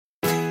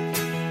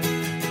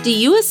Do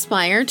you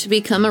aspire to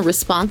become a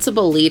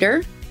responsible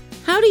leader?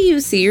 How do you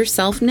see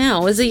yourself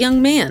now as a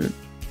young man?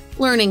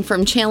 Learning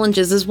from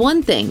challenges is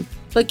one thing,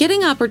 but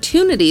getting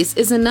opportunities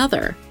is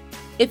another.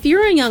 If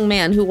you're a young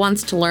man who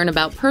wants to learn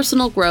about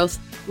personal growth,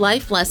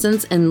 life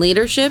lessons, and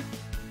leadership,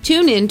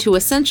 tune in to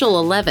Essential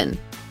 11,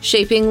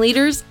 Shaping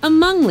Leaders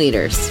Among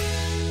Leaders.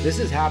 This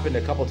has happened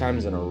a couple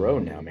times in a row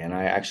now, man.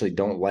 I actually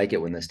don't like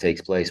it when this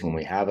takes place, when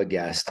we have a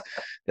guest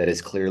that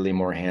is clearly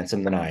more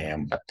handsome than I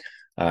am.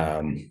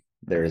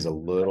 There is a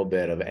little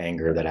bit of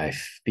anger that I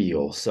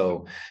feel.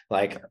 So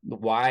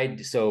why?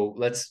 So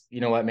let's,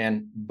 you know what,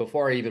 man,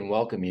 before I even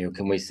welcome you,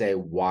 can we say,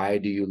 why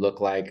do you look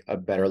like a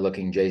better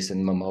looking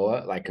Jason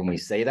Momoa? Like, can we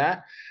say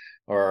that?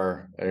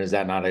 Or is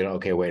that not an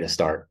okay way to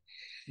start?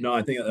 No,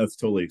 I think that's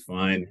totally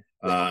fine.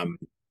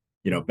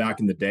 Back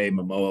in the day,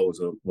 Momoa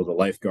was a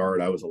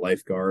lifeguard. I was a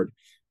lifeguard.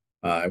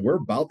 We're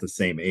about the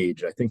same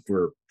age. I think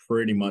we're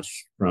pretty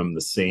much from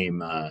the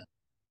same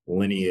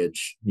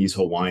lineage. He's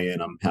Hawaiian.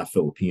 I'm half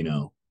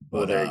Filipino. But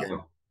well, there you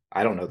go.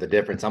 I don't know the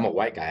difference. I'm a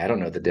white guy. I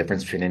don't know the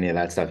difference between any of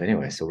that stuff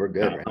anyway. So we're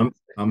good, right?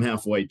 I'm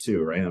half white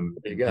too, right? I'm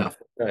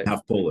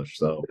half Polish,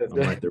 so I'm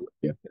right there with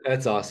you.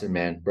 That's awesome,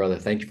 man, brother.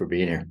 Thank you for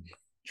being here.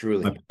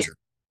 Truly. My pleasure.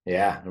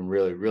 Yeah, I'm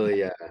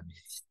really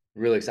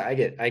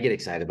excited. I get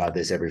excited about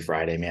this every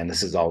Friday, man.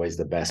 This is always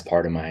the best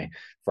part of my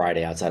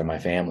Friday outside of my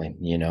family,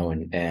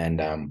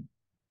 and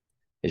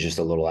it's just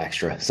a little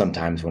extra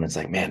sometimes when it's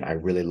like, man, I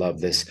really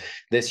love this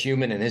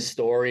human and his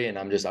story. And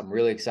I'm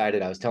really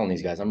excited. I was telling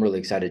these guys, I'm really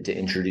excited to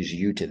introduce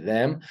you to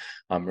them.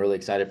 I'm really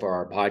excited for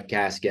our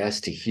podcast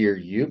guests to hear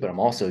you, but I'm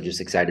also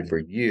just excited for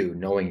you,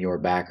 knowing your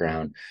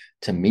background,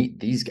 to meet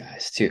these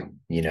guys too.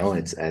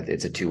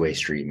 It's a two-way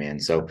street, man.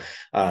 So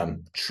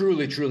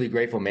truly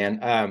grateful,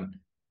 man.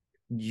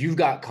 You've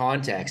got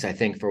context, I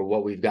think, for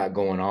what we've got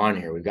going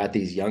on here. We've got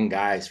these young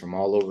guys from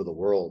all over the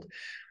world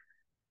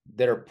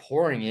that are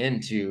pouring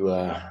into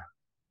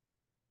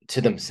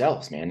to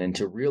themselves, man,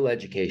 into real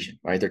education,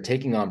 right? They're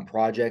taking on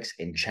projects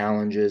and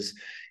challenges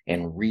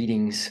and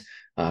readings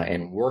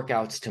and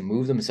workouts to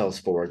move themselves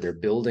forward. They're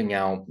building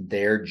out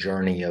their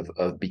journey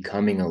of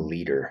becoming a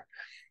leader.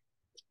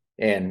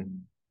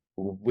 And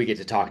we get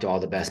to talk to all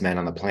the best men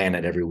on the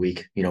planet every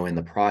week, in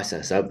the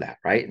process of that,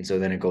 right? And so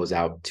then it goes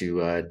out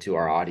to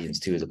our audience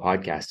too as a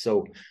podcast.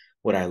 So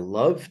what I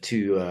love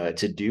to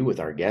do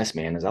with our guests,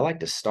 man, is I like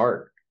to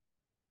start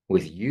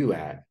with you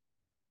at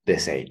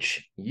this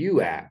age, you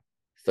at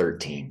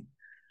 13,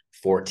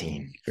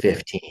 14,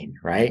 15,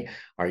 right?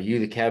 Are you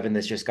the Kevin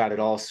that's just got it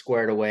all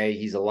squared away?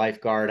 He's a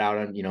lifeguard out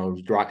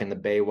on, rocking the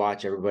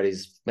Baywatch.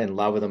 Everybody's in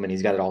love with him and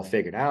he's got it all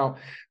figured out.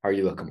 Are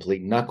you a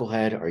complete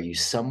knucklehead? Are you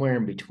somewhere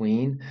in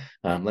between?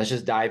 Let's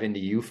just dive into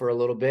you for a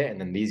little bit. And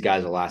then these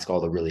guys will ask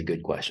all the really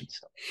good questions.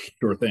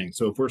 Sure thing.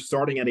 So if we're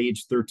starting at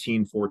age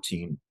 13,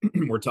 14,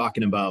 we're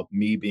talking about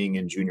me being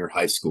in junior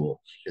high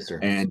school. Yes, sir.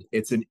 And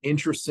it's an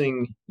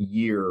interesting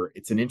year.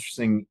 It's an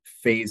interesting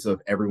phase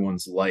of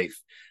everyone's life,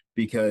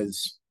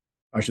 because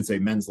I should say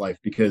men's life,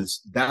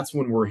 because that's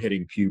when we're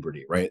hitting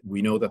puberty, right?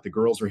 We know that the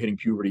girls are hitting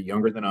puberty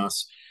younger than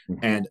us.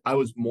 Mm-hmm. And I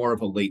was more of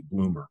a late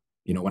bloomer.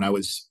 When I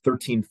was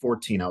 13,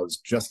 14, I was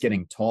just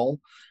getting tall.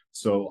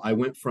 So I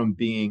went from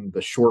being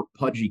the short,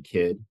 pudgy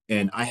kid,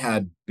 and I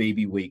had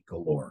baby weight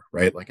galore,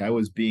 right? Like I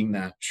was being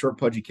that short,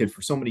 pudgy kid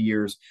for so many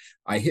years.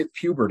 I hit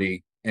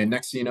puberty, and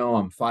next thing you know,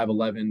 I'm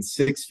 5'11",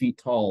 6 feet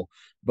tall,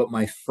 but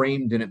my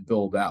frame didn't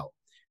build out.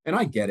 And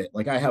I get it.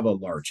 Like I have a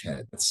large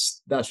head.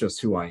 That's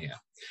just who I am.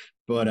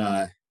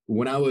 But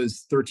when I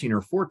was 13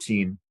 or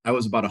 14, I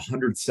was about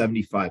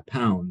 175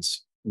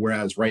 pounds,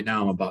 whereas right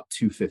now I'm about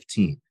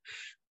 215.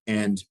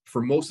 And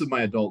for most of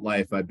my adult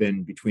life, I've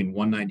been between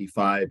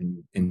 195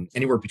 and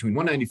anywhere between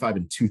 195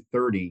 and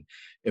 230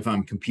 if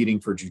I'm competing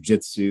for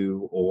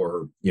jiu-jitsu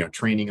or,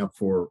 training up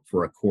for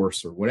a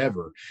course or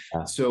whatever.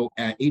 So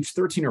at age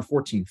 13 or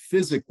 14,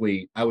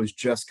 physically, I was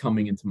just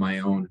coming into my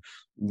own,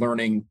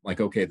 learning like,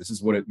 okay, this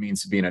is what it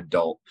means to be an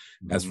adult,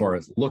 as far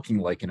as looking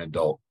like an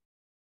adult.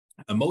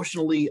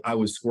 Emotionally, I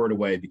was squared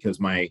away because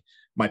my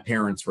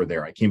parents were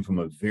there. I came from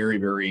a very,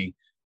 very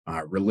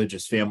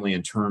religious family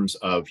in terms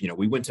of,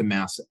 we went to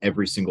mass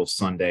every single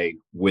Sunday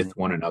with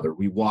one another.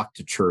 We walked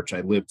to church.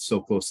 I lived so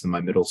close to my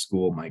middle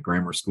school, my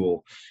grammar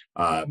school,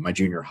 my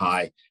junior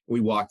high. We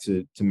walked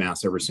to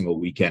mass every single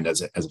weekend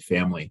as a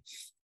family.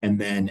 And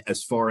then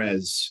as far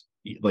as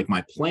like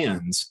my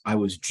plans, I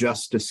was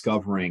just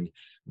discovering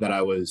that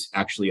I was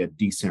actually a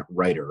decent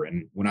writer.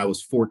 And when I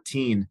was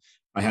 14,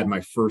 I had my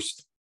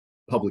first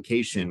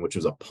publication, which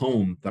was a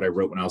poem that I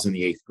wrote when I was in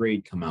the 8th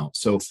grade, come out.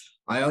 So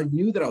I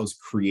knew that I was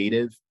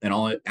creative, and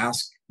I'll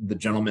ask the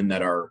gentlemen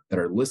that are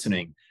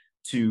listening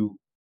to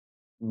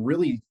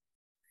really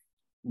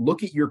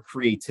look at your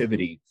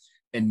creativity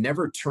and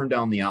never turn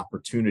down the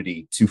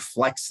opportunity to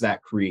flex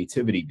that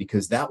creativity,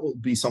 because that will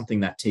be something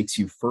that takes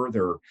you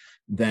further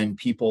than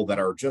people that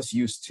are just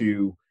used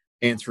to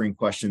answering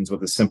questions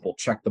with a simple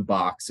check the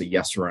box, a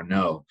yes or a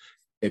no.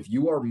 If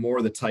you are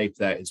more the type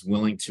that is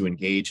willing to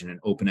engage in an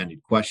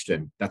open-ended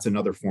question, that's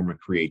another form of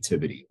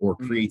creativity. Or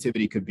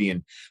creativity could be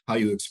in how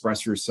you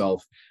express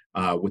yourself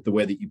with the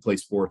way that you play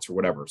sports or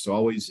whatever. So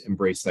always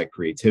embrace that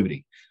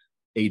creativity.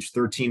 Age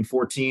 13,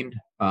 14,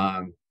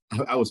 I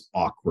was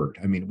awkward.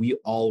 I mean, we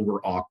all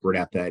were awkward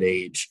at that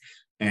age.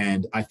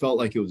 And I felt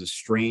like it was a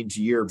strange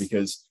year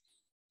because,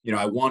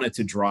 I wanted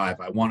to drive.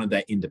 I wanted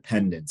that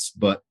independence,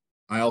 but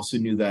I also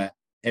knew that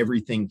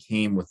everything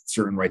came with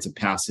certain rites of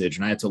passage,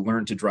 and I had to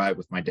learn to drive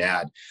with my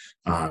dad.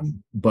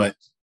 But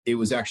it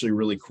was actually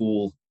really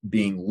cool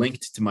being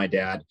linked to my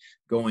dad,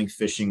 going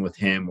fishing with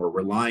him or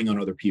relying on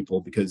other people,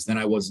 because then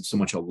I wasn't so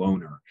much a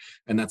loner.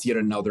 And that's yet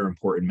another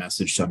important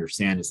message to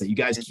understand, is that you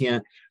guys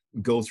can't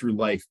go through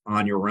life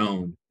on your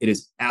own. It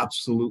is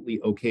absolutely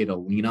okay to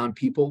lean on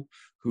people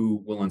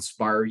who will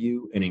inspire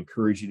you and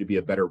encourage you to be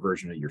a better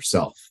version of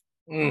yourself.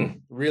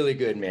 Really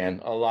good,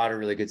 man. A lot of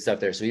really good stuff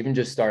there. So even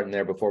just starting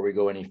there before we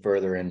go any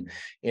further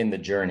in the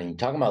journey,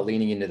 talking about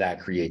leaning into that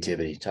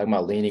creativity, talking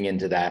about leaning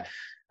into that,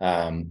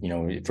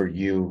 for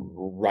you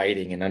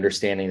writing and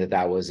understanding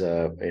that was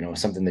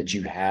something that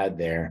you had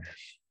there.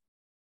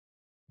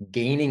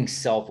 Gaining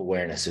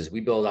self-awareness. As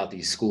we build out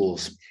these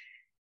schools,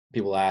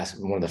 people ask,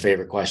 one of the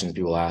favorite questions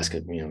people ask,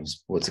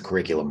 is what's the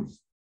curriculum?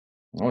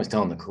 I always tell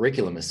them the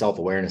curriculum is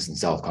self-awareness and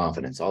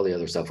self-confidence. All the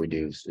other stuff we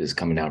do is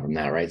coming down from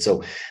that, right?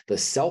 So the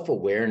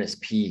self-awareness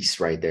piece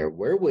right there,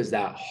 where was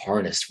that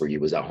harnessed for you?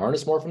 Was that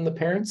harnessed more from the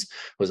parents?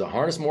 Was it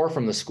harnessed more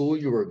from the school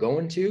you were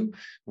going to?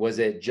 Was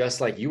it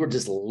just like you were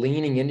just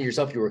leaning into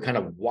yourself? You were kind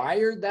of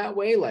wired that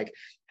way? Like,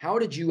 how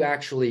did you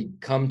actually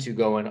come to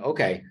going,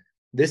 okay,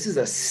 this is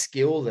a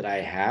skill that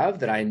I have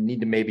that I need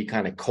to maybe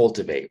kind of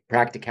cultivate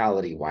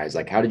practicality wise?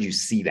 Like, how did you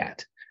see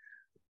that?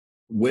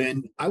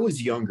 When I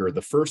was younger,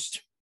 the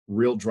first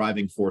real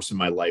driving force in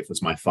my life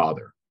was my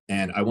father.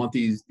 And I want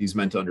these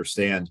men to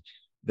understand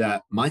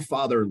that my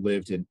father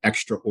lived an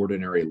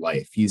extraordinary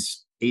life.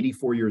 He's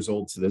 84 years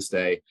old to this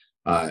day.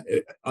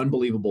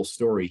 Unbelievable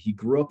story. He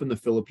grew up in the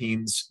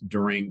Philippines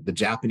during the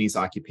Japanese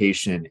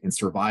occupation and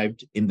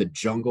survived in the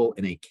jungle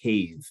in a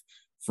cave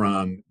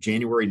from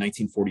January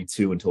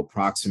 1942 until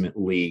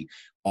approximately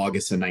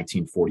August of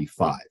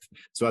 1945.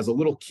 So as a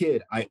little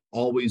kid, I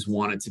always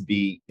wanted to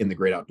be in the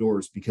great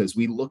outdoors because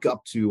we look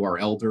up to our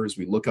elders,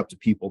 we look up to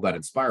people that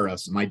inspire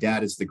us. And my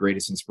dad is the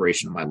greatest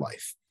inspiration of my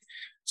life.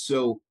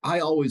 So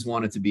I always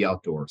wanted to be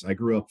outdoors. I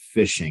grew up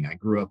fishing. I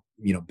grew up,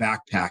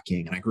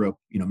 backpacking, and I grew up,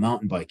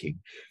 mountain biking.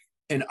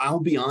 And I'll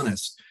be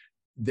honest,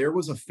 there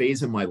was a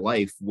phase in my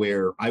life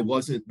where I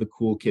wasn't the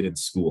cool kid in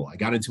school. I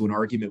got into an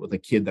argument with a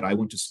kid that I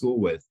went to school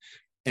with.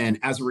 And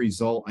as a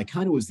result, I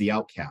kind of was the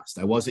outcast.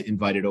 I wasn't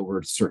invited over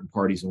to certain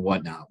parties and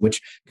whatnot,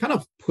 which kind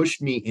of pushed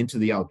me into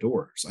the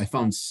outdoors. I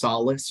found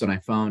solace and I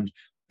found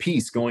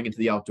peace going into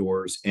the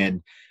outdoors.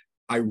 And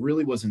I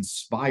really was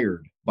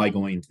inspired by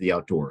going into the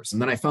outdoors.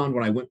 And then I found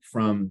when I went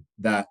from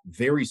that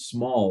very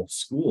small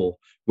school,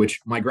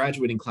 which my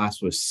graduating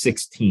class was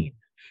 16,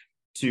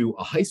 to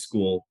a high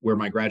school where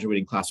my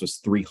graduating class was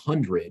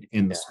 300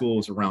 and the school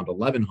was around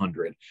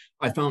 1,100,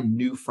 I found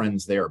new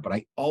friends there. But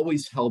I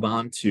always held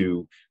on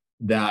to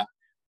that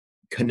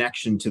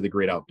connection to the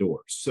great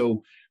outdoors.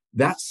 So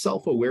that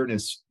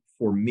self-awareness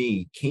for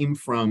me came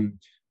from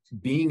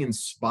being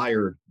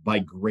inspired by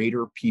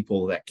greater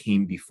people that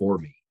came before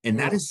me. And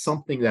that is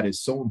something that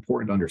is so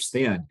important to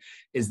understand,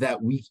 is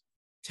that we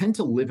tend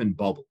to live in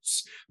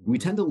bubbles. We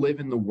tend to live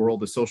in the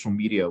world of social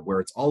media where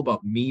it's all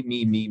about me,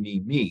 me, me,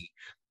 me, me.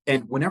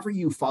 And whenever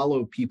you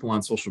follow people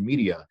on social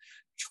media,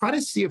 try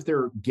to see if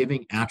they're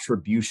giving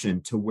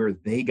attribution to where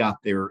they got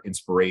their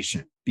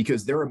inspiration,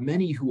 because there are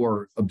many who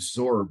are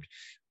absorbed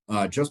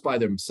just by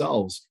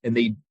themselves and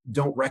they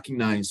don't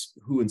recognize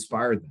who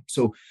inspired them.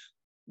 So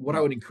what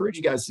I would encourage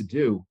you guys to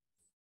do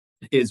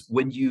is,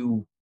 when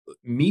you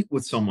meet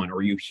with someone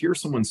or you hear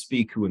someone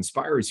speak who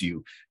inspires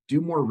you, do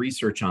more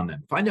research on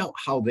them. Find out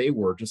how they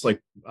were, just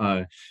like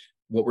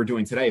what we're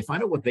doing today.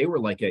 Find out what they were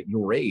like at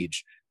your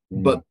age,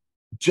 but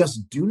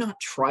just do not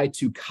try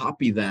to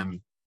copy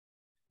them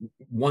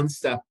one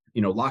step,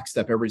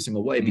 lockstep every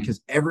single way,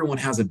 because everyone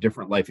has a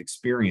different life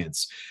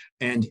experience.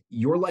 And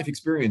your life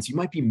experience, you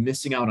might be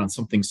missing out on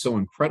something so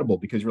incredible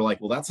because you're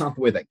like, well, that's not the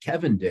way that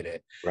Kevin did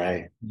it.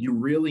 Right. You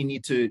really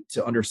need to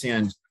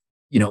understand,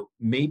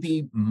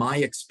 maybe my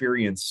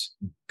experience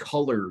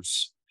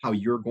colors how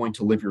you're going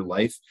to live your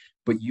life,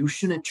 but you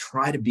shouldn't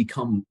try to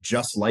become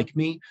just like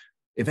me.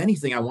 If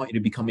anything, I want you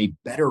to become a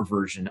better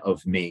version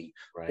of me,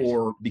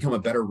 or become a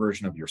better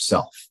version of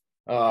yourself.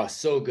 Oh,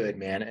 so good,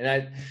 man.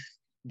 And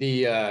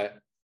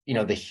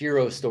the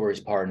hero stories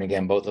part, and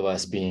again, both of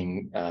us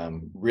being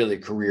really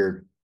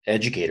career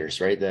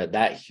educators, right?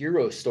 That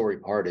hero story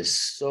part is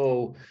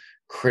so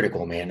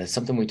critical, man. It's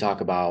something we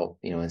talk about,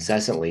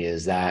 incessantly,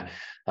 is that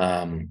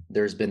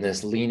There's been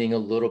this leaning a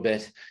little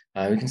bit,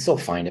 we can still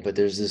find it, but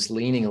there's this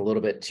leaning a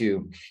little bit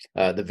to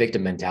the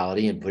victim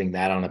mentality and putting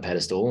that on a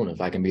pedestal. And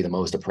if I can be the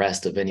most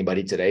oppressed of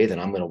anybody today, then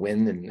I'm going to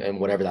win, and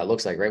whatever that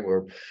looks like, right?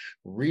 We're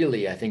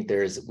really, I think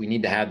we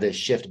need to have this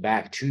shift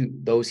back to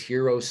those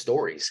hero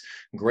stories.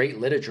 Great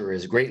literature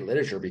is great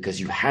literature because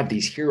you have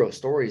these hero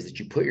stories that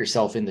you put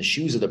yourself in the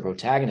shoes of the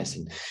protagonist,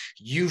 and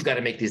you've got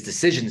to make these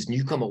decisions, and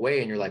you come away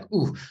and you're like,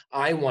 ooh,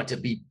 I want to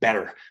be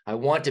better. I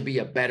want to be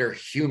a better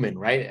human,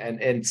 right?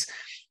 And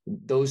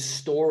those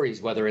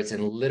stories, whether it's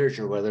in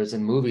literature, whether it's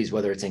in movies,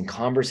 whether it's in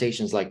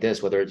conversations like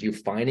this, whether it's you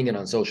finding it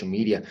on social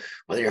media,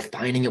 whether you're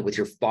finding it with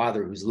your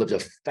father who's lived a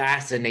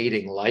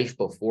fascinating life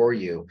before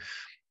you,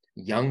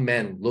 young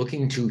men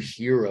looking to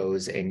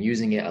heroes and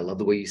using it, I love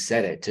the way you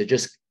said it, to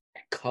just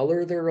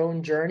color their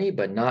own journey,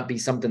 but not be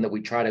something that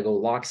we try to go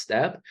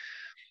lockstep.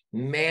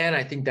 Man,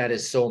 I think that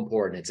is so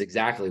important. It's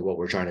exactly what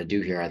we're trying to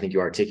do here. I think you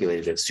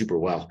articulated it super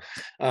well.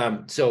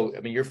 So, I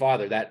mean, your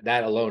father,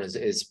 that alone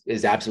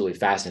is absolutely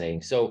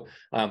fascinating. So,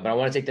 but I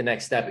want to take the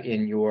next step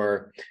in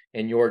your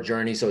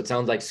journey. So it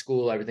sounds like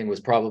school, everything was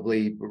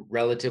probably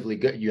relatively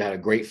good. You had a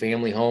great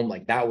family home.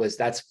 Like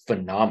that's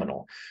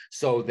phenomenal.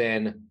 So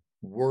then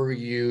were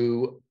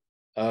you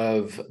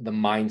of the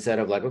mindset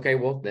of like, okay,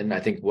 well, then I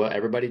think what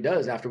everybody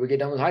does after we get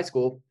done with high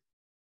school,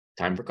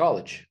 time for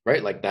college,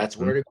 right? Like that's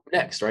where to go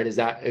next, right? Is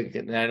that,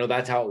 and I know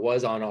that's how it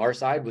was on our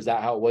side. Was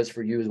that how it was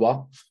for you as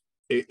well?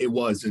 It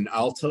was, and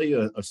I'll tell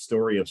you a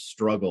story of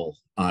struggle,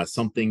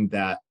 something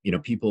that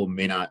people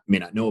may not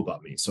know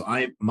about me. So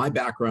my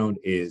background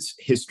is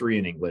history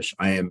and English.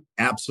 I am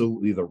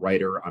absolutely the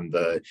writer. I'm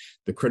the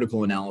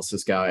critical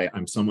analysis guy.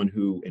 I'm someone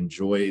who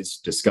enjoys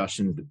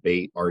discussion,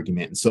 debate,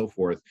 argument, and so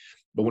forth.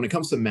 But when it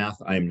comes to math,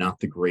 I am not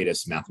the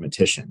greatest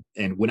mathematician.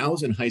 And when I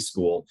was in high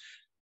school,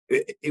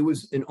 it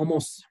was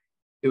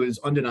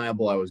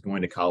undeniable I was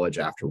going to college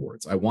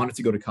afterwards. I wanted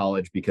to go to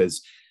college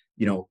because,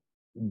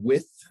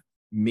 with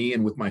me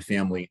and with my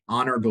family,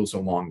 honor goes a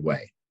long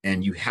way.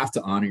 And you have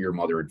to honor your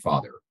mother and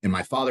father. And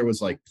my father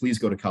was like, please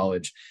go to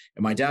college.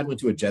 And my dad went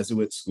to a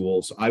Jesuit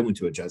school. So I went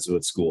to a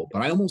Jesuit school,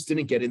 but I almost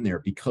didn't get in there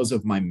because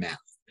of my math.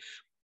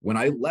 When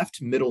I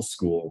left middle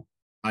school,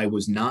 I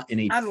was not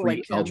in a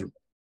pre-algebra.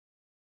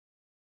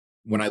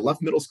 When I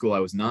left middle school, I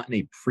was not in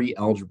a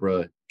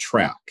pre-algebra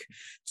track.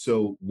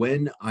 So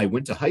when I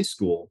went to high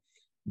school,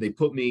 they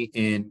put me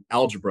in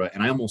algebra,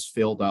 and I almost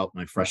failed out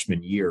my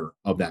freshman year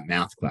of that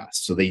math class.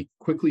 So they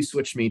quickly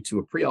switched me to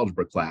a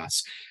pre-algebra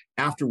class.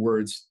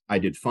 Afterwards, I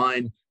did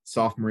fine.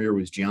 Sophomore year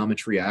was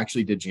geometry. I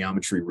actually did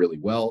geometry really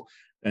well.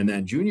 And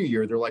then junior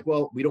year, they're like,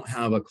 well, we don't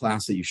have a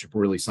class that you should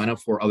really sign up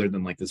for other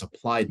than like this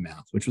applied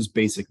math, which was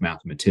basic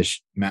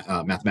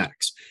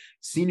mathematics.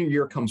 Senior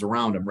year comes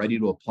around, I'm ready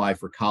to apply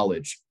for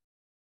college.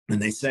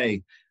 And they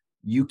say,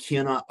 you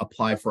cannot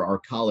apply for our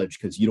college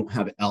because you don't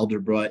have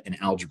algebra and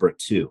algebra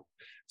 2.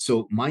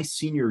 So my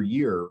senior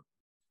year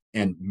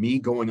and me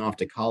going off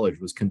to college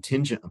was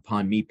contingent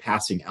upon me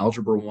passing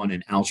algebra 1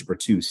 and algebra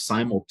 2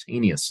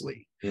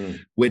 simultaneously,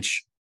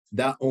 which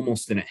that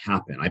almost didn't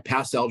happen. I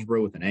passed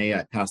algebra with an A.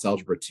 I passed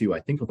algebra 2, I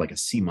think with like a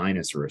C-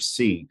 or a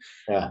C.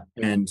 Yeah.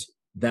 And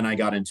then I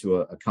got into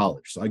a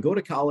college. So I go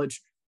to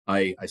college.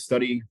 I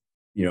study,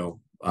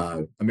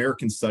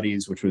 American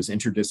studies, which was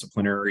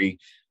interdisciplinary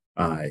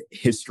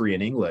history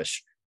and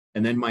English.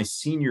 And then my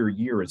senior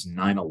year is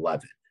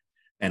 9/11.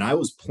 And I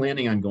was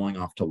planning on going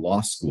off to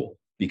law school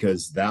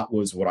because that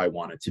was what I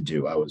wanted to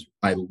do.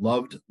 I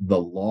loved the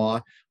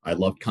law. I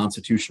loved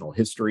constitutional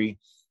history.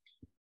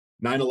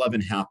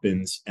 9/11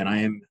 happens, and I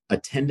am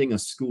attending a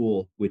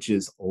school which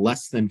is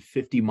less than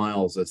 50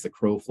 miles as the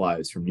crow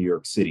flies from New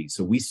York City.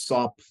 So we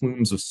saw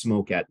plumes of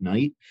smoke at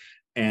night,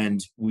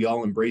 and we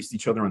all embraced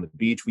each other on the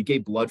beach. We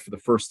gave blood for the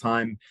first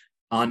time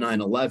on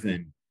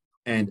 9/11.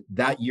 And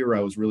that year I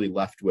was really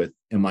left with,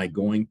 am I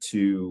going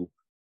to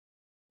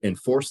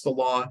enforce the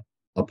law,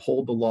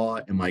 uphold the law?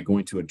 Am I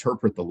going to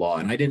interpret the law?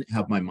 And I didn't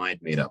have my mind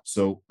made up.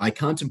 So I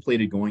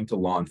contemplated going to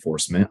law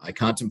enforcement. I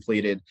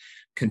contemplated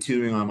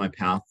continuing on my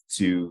path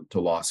to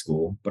law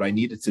school, but I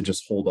needed to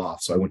just hold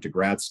off. So I went to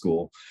grad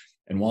school.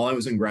 And while I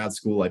was in grad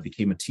school, I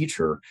became a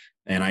teacher,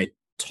 and I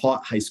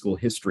taught high school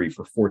history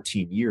for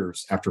 14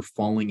 years after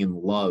falling in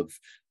love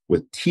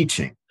with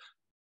teaching.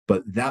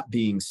 But that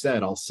being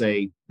said, I'll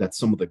say that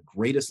some of the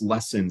greatest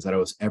lessons that I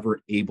was ever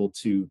able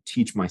to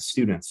teach my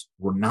students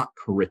were not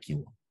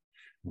curriculum,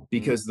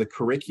 because the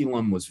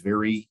curriculum was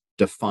very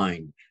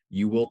defined.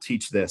 You will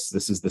teach this.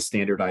 This is the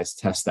standardized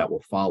test that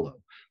will follow.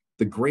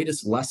 The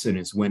greatest lesson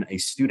is when a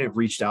student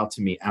reached out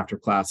to me after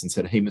class and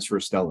said, hey, Mr.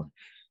 Estela,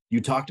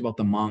 you talked about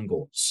the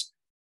Mongols.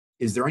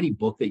 Is there any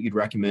book that you'd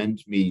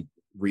recommend me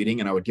reading?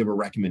 And I would give a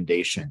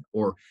recommendation.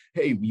 Or,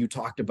 hey, you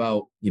talked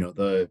about,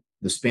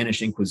 the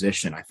Spanish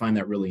Inquisition. I find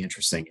that really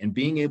interesting. And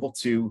being able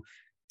to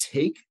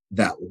take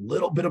that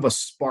little bit of a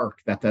spark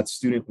that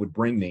student would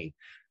bring me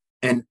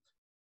and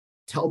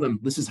tell them,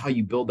 this is how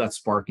you build that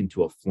spark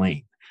into a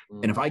flame.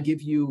 And if I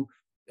give you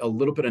a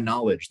little bit of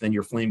knowledge, then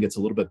your flame gets a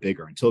little bit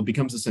bigger until it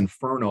becomes this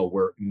inferno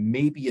where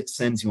maybe it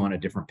sends you on a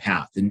different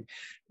path. And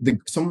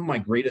some of my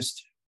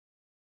greatest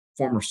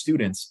former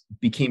students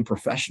became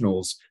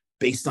professionals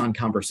based on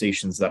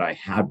conversations that I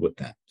had with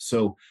them.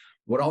 So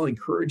what I'll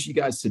encourage you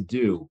guys to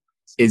do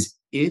is,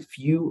 if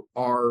you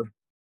are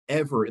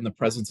ever in the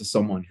presence of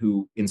someone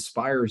who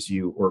inspires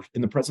you, or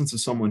in the presence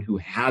of someone who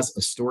has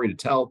a story to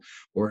tell,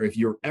 or if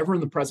you're ever in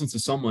the presence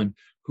of someone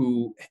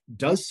who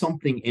does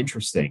something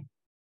interesting,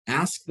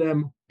 ask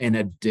them an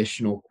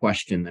additional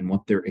question than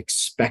what they're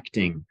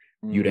expecting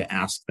you to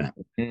ask them.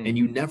 And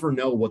you never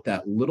know what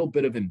that little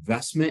bit of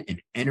investment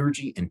and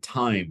energy and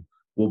time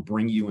will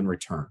bring you in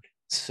return.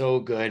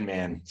 So good,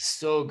 man.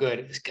 So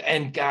good.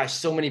 And gosh,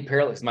 so many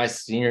parallels. My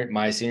senior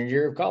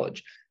year of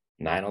college,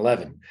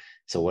 9/11.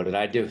 So what did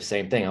I do?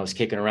 Same thing. I was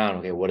kicking around.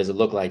 Okay, what does it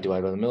look like? Do I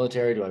go to the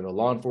military? Do I go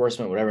law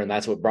enforcement? Whatever. And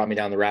that's what brought me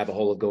down the rabbit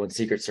hole of going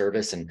Secret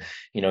Service and,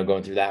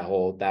 going through that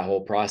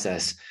whole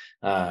process.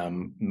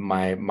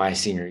 My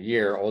senior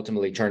year,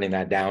 ultimately turning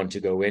that down to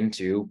go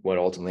into what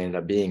ultimately ended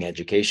up being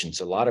education.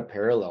 So a lot of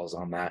parallels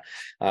on that.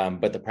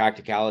 But the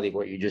practicality of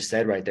what you just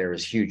said right there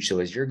is huge. So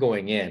as you're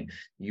going in,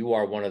 you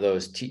are one of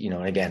those,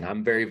 and again,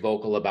 I'm very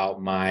vocal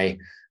about my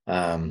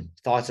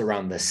thoughts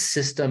around the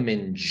system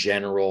in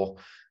general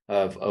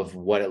of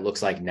what it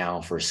looks like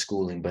now for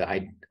schooling. But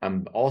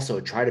I'm also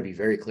try to be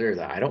very clear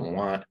that I don't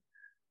want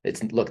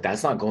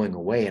that's not going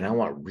away. And I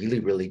want really,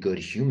 really good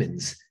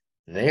humans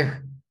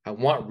there. I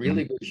want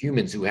really good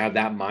humans who have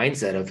that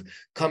mindset of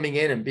coming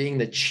in and being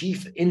the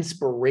chief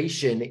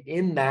inspiration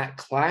in that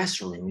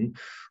classroom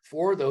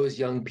for those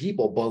young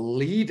people,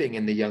 believing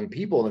in the young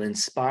people and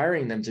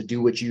inspiring them to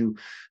do what you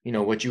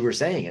were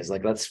saying is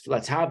like,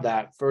 let's have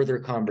that further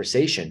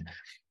conversation.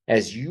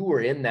 As you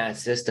were in that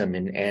system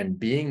and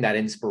being that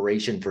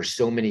inspiration for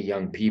so many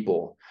young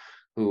people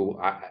who,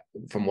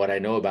 from what I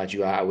know about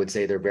you, I would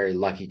say they're very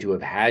lucky to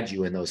have had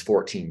you in those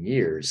 14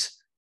 years.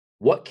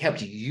 What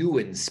kept you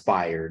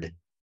inspired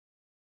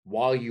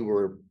while you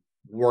were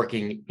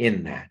working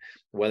in that?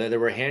 Whether there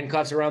were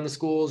handcuffs around the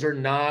schools or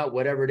not,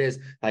 whatever it is,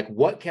 like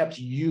what kept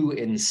you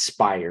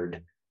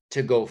inspired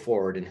to go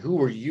forward? And who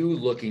were you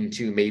looking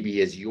to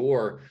maybe as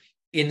your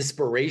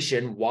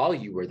inspiration while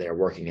you were there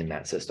working in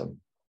that system?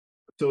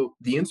 So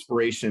the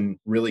inspiration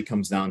really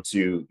comes down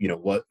to,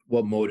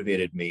 what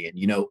motivated me.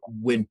 And,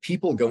 when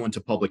people go into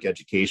public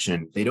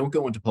education, they don't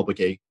go into public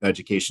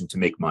education to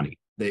make money.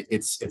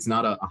 It's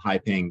not a high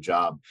paying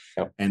job.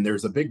 Yep. And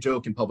there's a big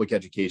joke in public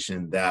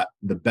education that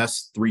the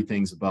best three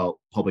things about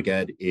public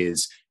ed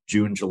is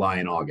June, July,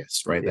 and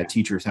August, right? Yeah. That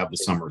teachers have the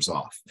summers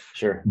off.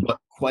 Sure. But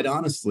quite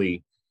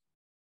honestly,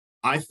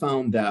 I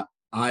found that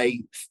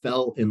I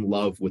fell in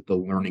love with the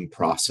learning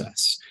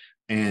process.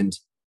 And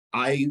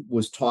I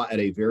was taught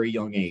at a very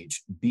young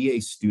age, be a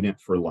student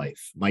for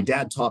life. My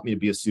dad taught me to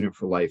be a student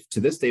for life. To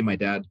this day, my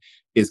dad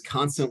is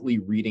constantly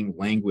reading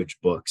language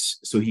books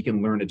so he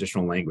can learn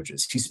additional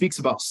languages. He speaks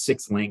about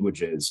 6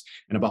 languages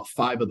and about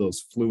 5 of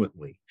those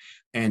fluently.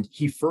 And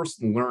he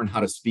first learned how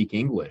to speak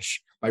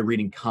English by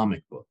reading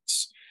comic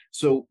books.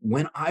 So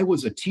when I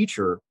was a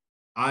teacher,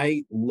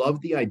 I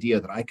loved the idea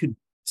that I could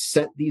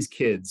set these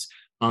kids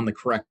on the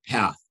correct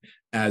path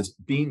as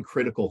being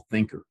critical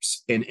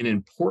thinkers. And an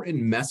important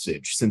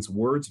message, since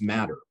words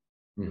matter,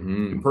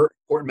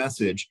 important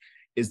message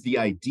is the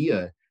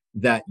idea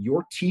that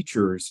your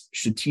teachers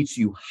should teach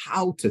you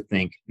how to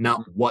think,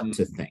 not what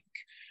to think.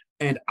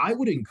 And I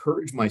would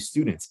encourage my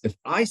students, if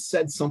I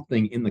said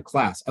something in the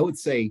class, I would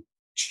say,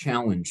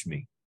 challenge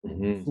me.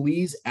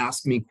 Please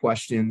ask me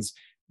questions.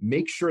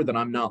 Make sure that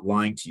I'm not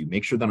lying to you.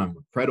 Make sure that I'm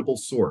a credible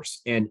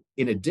source. And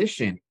in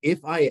addition,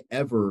 if I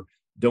ever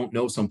don't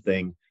know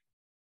something,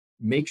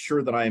 make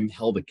sure that I am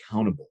held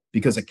accountable,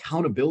 because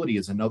accountability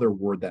is another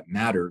word that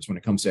matters when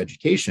it comes to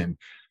education,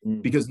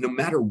 because no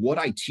matter what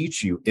I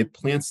teach you, it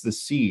plants the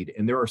seed,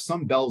 and there are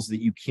some bells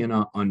that you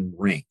cannot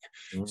unring.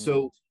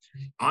 So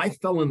I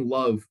fell in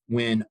love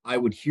when I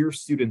would hear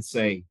students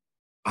say,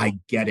 I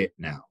get it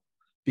now,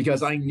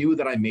 because I knew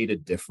that I made a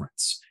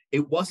difference.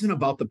 It wasn't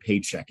about the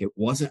paycheck. It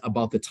wasn't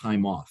about the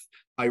time off.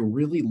 I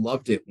really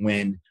loved it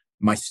when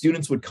my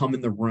students would come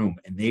in the room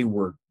and they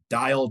were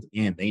dialed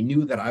in. They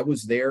knew that I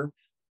was there.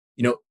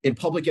 In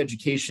public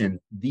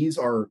education, these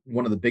are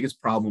one of the biggest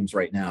problems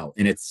right now,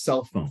 and it's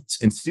cell phones.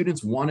 And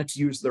students wanted to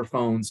use their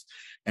phones.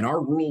 And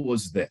our rule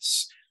was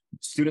this: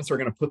 students are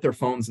going to put their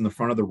phones in the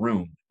front of the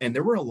room. And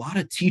there were a lot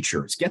of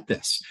teachers, get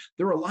this,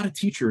 there were a lot of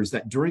teachers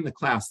that during the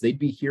class, they'd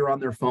be here on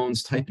their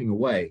phones typing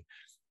away.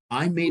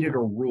 I made it a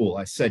rule.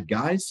 I said,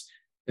 guys,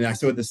 and I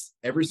said this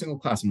every single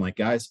class, I'm like,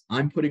 guys,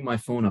 I'm putting my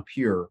phone up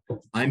here.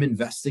 I'm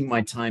investing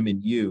my time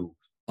in you.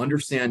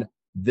 Understand,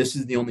 this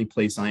is the only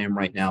place I am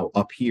right now,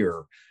 up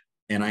here.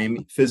 And I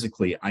am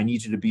physically, I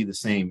need you to be the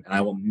same. And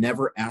I will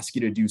never ask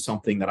you to do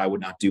something that I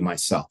would not do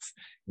myself.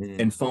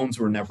 And phones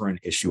were never an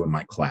issue in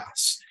my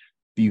class.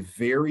 Be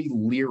very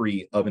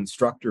leery of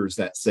instructors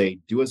that say,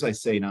 do as I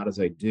say, not as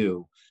I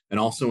do. And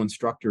also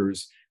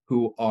instructors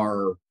who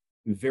are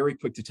very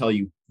quick to tell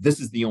you, this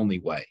is the only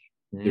way.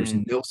 There's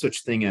no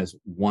such thing as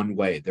one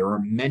way. There are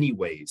many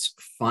ways.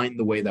 Find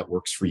the way that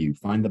works for you.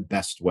 Find the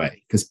best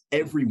way, because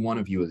every one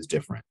of you is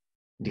different.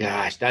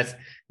 Gosh, that's,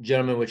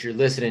 gentlemen, what you're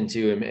listening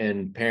to,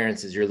 and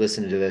parents, as you're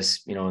listening to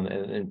this, you know,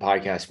 in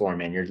podcast form,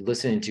 man, you're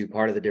listening to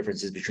part of the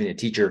differences between a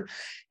teacher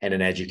and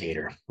an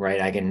educator, right?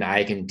 I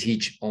can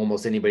teach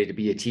almost anybody to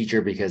be a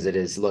teacher, because it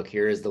is, look,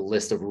 here is the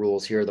list of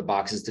rules, here are the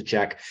boxes to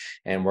check,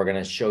 and we're going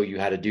to show you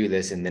how to do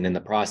this. And then in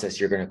the process,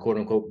 you're going to quote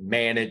unquote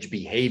manage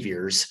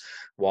behaviors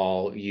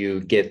while you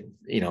get,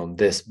 you know,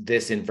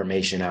 this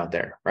information out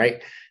there,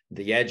 right?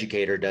 The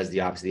educator does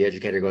the opposite. The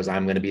educator goes,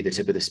 I'm going to be the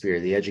tip of the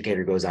spear. The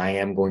educator goes, I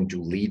am going to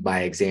lead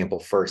by example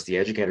first. The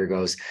educator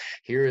goes,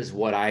 here is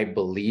what I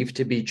believe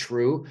to be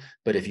true.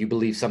 But if you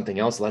believe something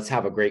else, let's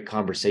have a great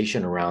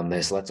conversation around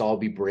this. Let's all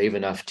be brave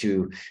enough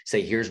to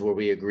say, here's where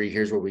we agree,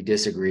 here's where we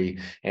disagree.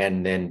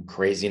 And then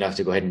crazy enough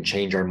to go ahead and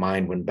change our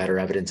mind when better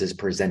evidence is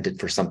presented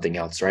for something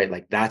else, right?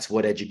 Like, that's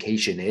what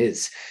education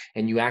is.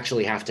 And you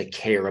actually have to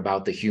care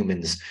about the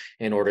humans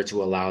in order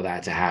to allow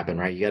that to happen,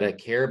 right? You got to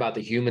care about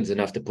the humans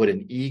enough to put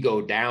an ego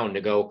down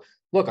to go,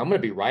 look, I'm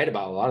going to be right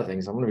about a lot of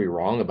things. I'm going to be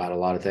wrong about a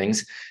lot of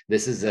things.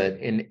 This is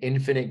an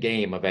infinite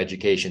game of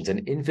education. It's an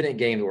infinite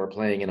game that we're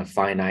playing in a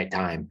finite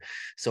time.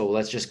 So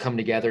let's just come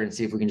together and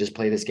see if we can just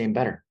play this game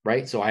better,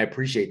 right? So I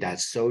appreciate that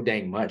so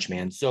dang much,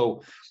 man.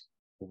 So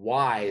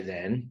why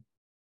then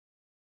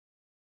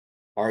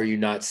are you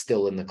not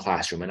still in the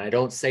classroom? And I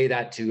don't say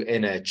that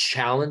in a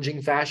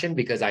challenging fashion,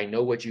 because I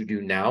know what you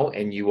do now,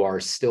 and you are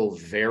still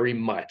very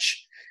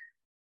much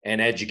an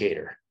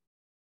educator.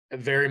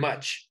 Very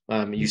much.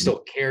 You still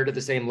care to the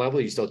same level.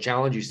 You still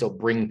challenge. You still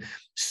bring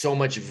so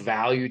much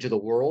value to the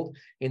world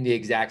in the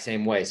exact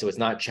same way. So it's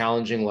not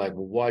challenging like,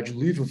 well, why'd you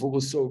leave if it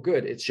was so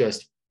good? It's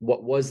just,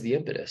 what was the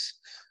impetus?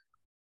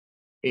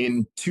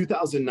 In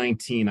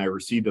 2019, I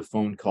received a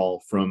phone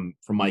call from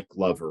Mike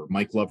Glover.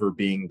 Mike Glover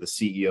being the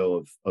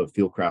CEO of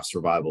Fieldcraft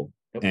Survival.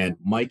 Yep. And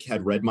Mike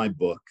had read my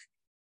book.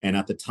 And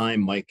at the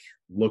time, Mike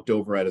looked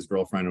over at his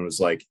girlfriend and was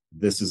like,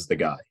 this is the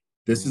guy.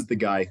 This is the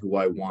guy who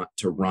I want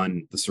to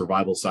run the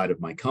survival side of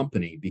my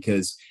company,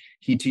 because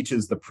he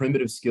teaches the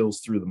primitive skills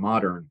through the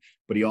modern,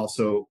 but he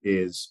also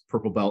is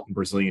purple belt in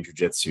Brazilian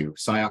Jiu-Jitsu,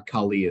 Sayak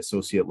Kali,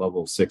 associate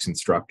level 6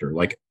 instructor,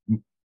 like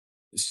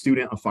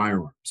student of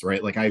firearms,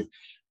 right? Like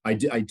I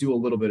do a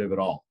little bit of it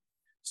all.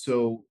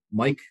 So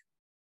Mike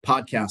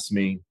podcasts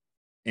me,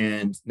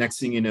 and next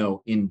thing you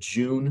know, in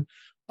June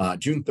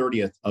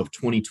 30th of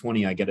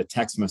 2020, I get a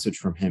text message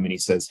from him, and he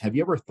says, have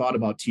you ever thought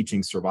about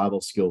teaching survival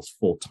skills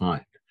full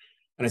time?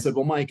 And I said,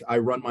 well, Mike, I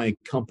run my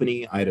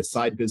company. I had a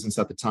side business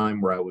at the time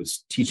where I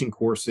was teaching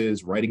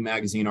courses, writing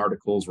magazine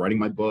articles, writing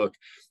my book,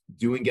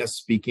 doing guest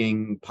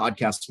speaking,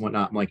 podcasts, and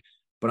whatnot. I'm like,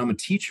 but I'm a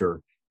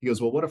teacher. He goes,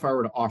 well, what if I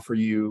were to offer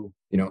you,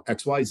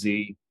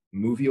 XYZ,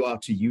 move you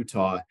out to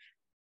Utah?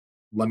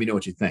 Let me know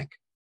what you think.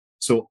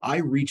 So I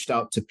reached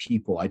out to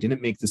people. I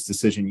didn't make this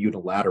decision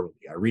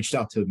unilaterally. I reached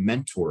out to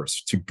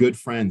mentors, to good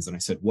friends, and I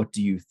said, what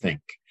do you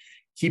think?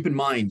 Keep in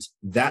mind,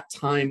 that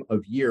time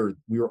of year,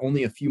 we were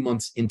only a few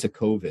months into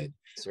COVID.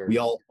 Sure. We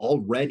all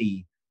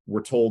already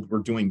were told we're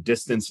doing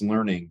distance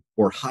learning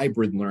or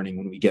hybrid learning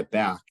when we get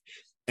back.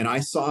 And I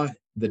saw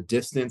the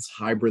distance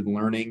hybrid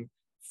learning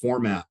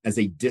format as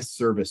a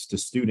disservice to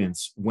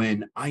students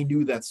when I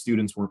knew that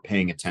students weren't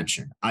paying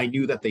attention. I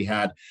knew that they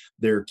had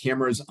their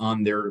cameras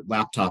on their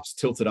laptops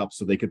tilted up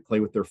so they could play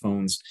with their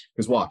phones.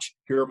 Because watch,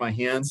 here are my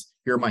hands.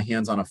 Here are my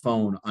hands on a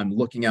phone. I'm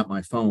looking at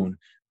my phone,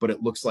 but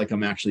it looks like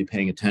I'm actually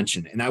paying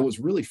attention. And I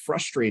was really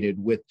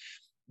frustrated with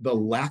the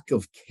lack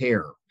of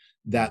care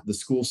that the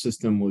school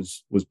system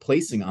was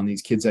placing on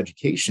these kids'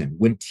 education,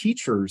 when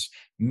teachers,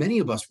 many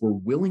of us, were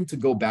willing to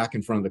go back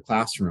in front of the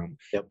classroom.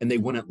 Yep. And they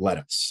wouldn't let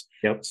us.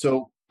 Yep.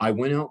 So I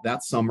went out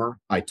that summer.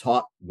 I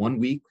taught 1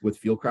 week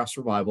with Fieldcraft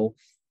Survival.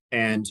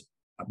 And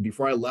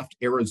before I left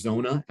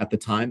Arizona at the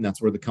time, that's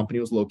where the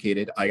company was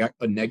located, I got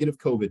a negative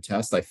COVID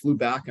test. I flew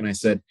back and I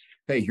said,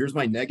 hey, here's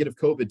my negative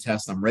COVID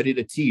test. I'm ready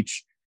to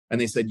teach.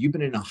 And they said, you've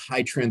been in a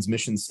high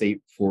transmission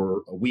state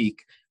for a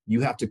week.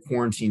 You have to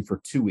quarantine for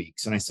 2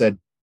 weeks. And I said,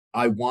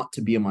 I want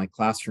to be in my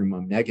classroom.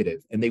 I'm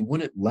negative. And they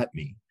wouldn't let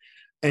me.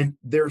 And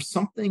there's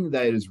something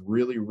that is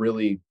really,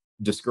 really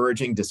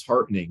discouraging,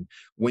 disheartening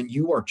when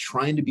you are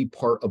trying to be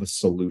part of a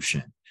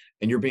solution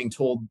and you're being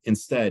told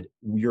instead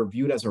you're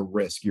viewed as a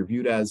risk, you're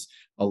viewed as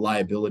a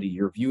liability,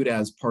 you're viewed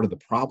as part of the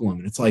problem.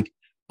 And it's like,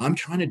 I'm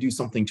trying to do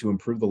something to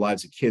improve the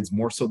lives of kids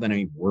more so than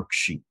a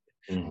worksheet.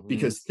 Mm-hmm.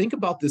 Because think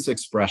about this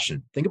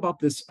expression, think about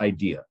this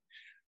idea.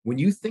 When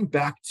you think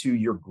back to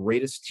your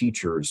greatest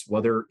teachers,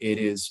 whether it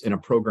is in a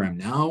program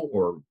now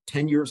or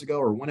 10 years ago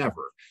or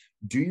whenever,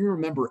 do you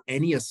remember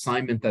any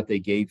assignment that they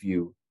gave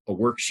you, a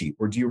worksheet,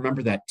 or do you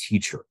remember that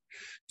teacher?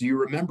 Do you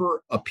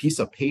remember a piece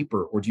of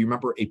paper, or do you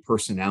remember a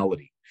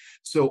personality?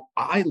 So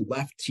I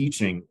left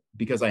teaching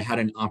because I had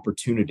an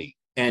opportunity.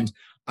 And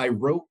I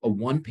wrote a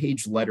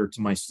 1-page letter to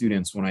my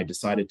students when I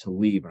decided to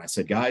leave. And I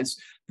said, guys,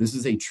 this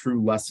is a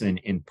true lesson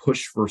in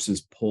push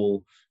versus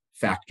pull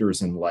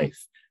factors in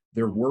life.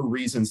 There were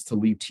reasons to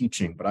leave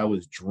teaching, but I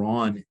was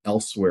drawn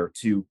elsewhere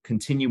to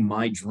continue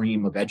my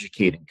dream of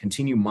educating,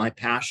 continue my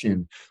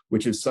passion,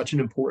 which is such an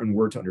important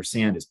word to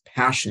understand, is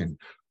passion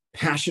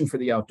for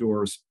the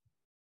outdoors,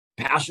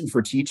 passion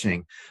for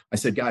teaching, I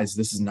said, guys,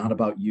 this is not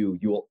about you.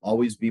 You will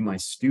always be my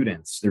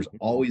students. There's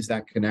always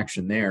that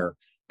connection there,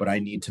 but I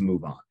need to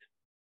move on.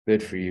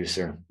 Good for you,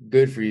 sir.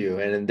 Good for you.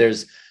 And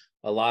there's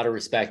a lot of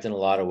respect in a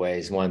lot of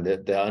ways. One,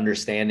 the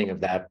understanding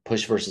of that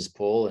push versus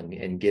pull,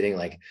 and getting,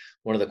 like,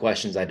 one of the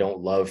questions I don't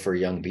love for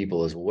young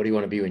people is, well, what do you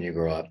want to be when you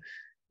grow up?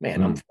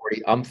 Man,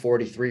 I'm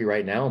 43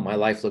 right now. My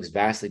life looks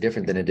vastly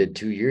different than it did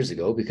 2 years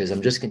ago, because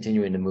I'm just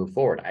continuing to move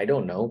forward. I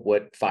don't know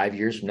what 5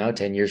 years from now,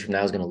 10 years from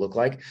now is going to look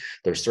like.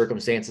 There's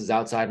circumstances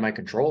outside my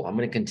control. I'm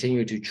going to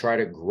continue to try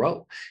to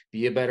grow,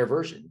 be a better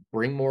version,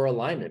 bring more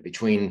alignment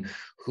between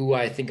who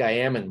I think I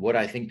am and what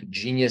I think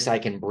genius I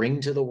can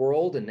bring to the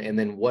world, and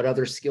then what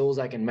other skills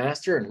I can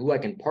master and who I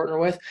can partner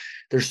with.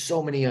 There's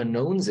so many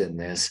unknowns in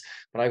this,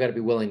 but I've got to be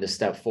willing to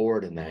step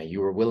forward in that.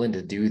 You were willing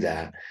to do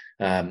that.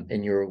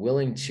 And you're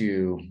willing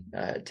to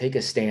take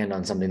a stand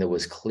on something that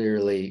was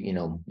clearly,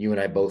 you and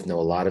I both know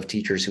a lot of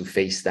teachers who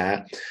faced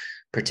that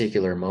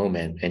particular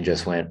moment and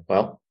just went,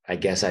 well, I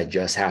guess I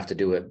just have to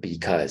do it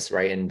because,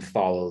 right? And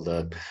follow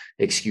the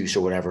excuse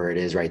or whatever it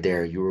is right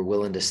there. You were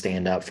willing to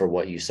stand up for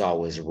what you saw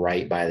was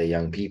right by the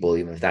young people,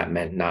 even if that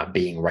meant not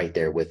being right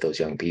there with those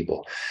young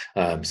people.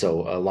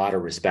 So a lot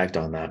of respect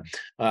on that.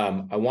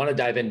 I want to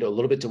dive into a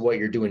little bit to what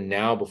you're doing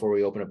now before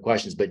we open up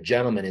questions. But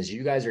gentlemen, as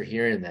you guys are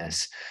hearing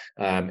this,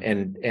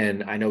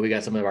 and I know we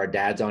got some of our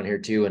dads on here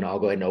too, and I'll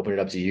go ahead and open it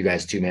up to you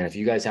guys too, man. If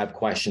you guys have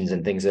questions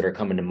and things that are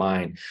coming to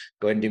mind,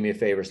 go ahead and do me a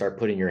favor, start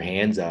putting your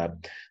hands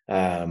up.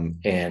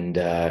 And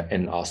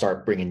I'll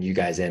start bringing you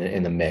guys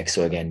in the mix.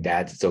 So again,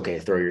 dads, it's okay to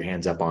throw your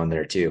hands up on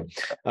there too.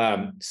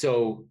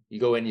 So you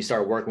go in, you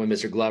start working with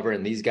Mr. Glover,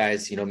 and these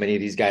guys, many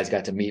of these guys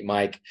got to meet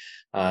Mike,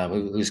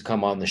 who's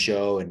come on the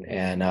show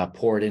and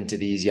poured into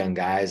these young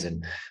guys.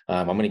 And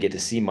I'm going to get to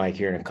see Mike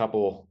here in a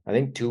couple, I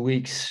think 2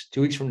 weeks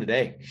from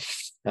today.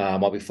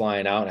 I'll be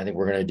flying out. I think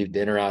we're going to do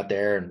dinner out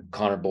there, and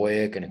Connor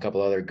Boyick and a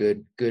couple other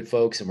good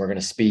folks. And we're going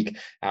to speak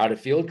out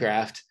at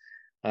Fieldcraft.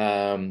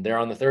 They're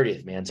on the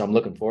 30th, man. So I'm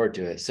looking forward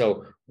to it.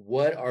 So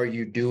what are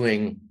you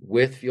doing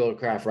with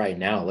Fieldcraft right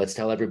now? Let's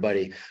tell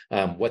everybody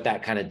what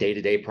that kind of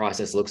day-to-day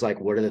process looks like.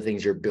 What are the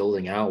things you're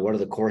building out? What are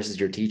the courses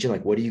you're teaching?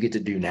 Like, what do you get to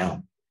do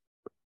now?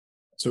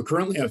 So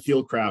currently at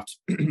Fieldcraft,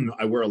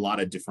 I wear a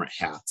lot of different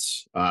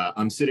hats.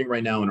 I'm sitting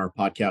right now in our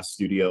podcast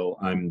studio.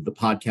 I'm the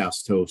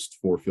podcast host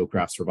for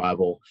Fieldcraft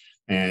Survival.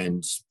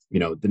 And,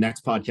 the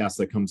next podcast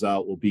that comes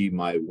out will be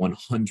my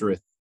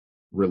 100th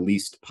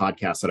released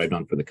podcast that I've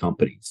done for the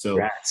company. So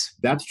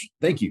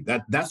thank you.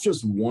 That's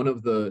just one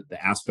of the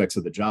aspects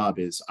of the job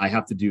is I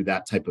have to do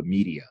that type of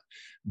media,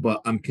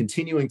 but I'm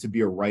continuing to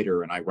be a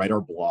writer, and I write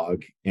our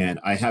blog, and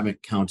I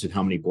haven't counted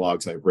how many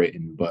blogs I've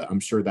written, but I'm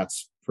sure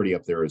that's pretty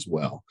up there as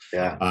well.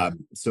 Yeah.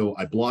 So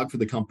I blog for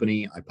the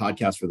company, I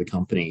podcast for the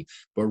company,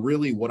 but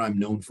really what I'm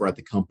known for at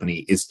the company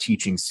is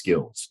teaching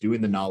skills,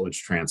 doing the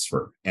knowledge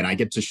transfer. And I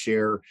get to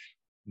share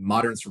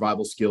modern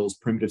survival skills,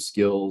 primitive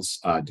skills,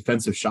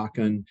 defensive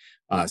shotgun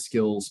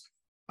skills.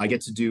 I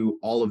get to do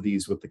all of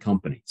these with the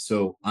company.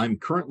 So I'm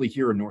currently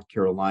here in North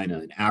Carolina,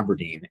 in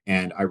Aberdeen,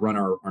 and I run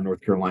our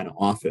North Carolina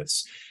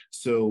office.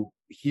 So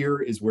here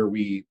is where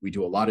we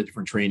do a lot of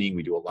different training.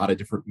 We do a lot of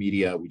different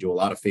media. We do a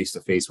lot of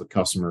face-to-face with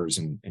customers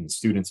and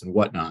students and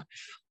whatnot.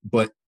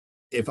 But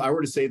if I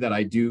were to say that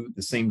I do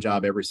the same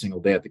job every single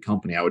day at the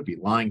company, I would be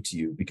lying to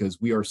you,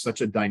 because we are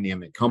such a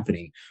dynamic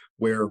company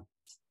where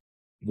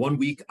 1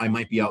 week I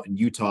might be out in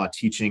Utah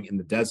teaching in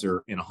the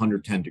desert in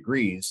 110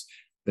 degrees.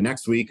 The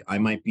next week I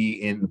might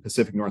be in the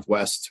Pacific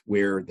Northwest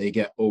where they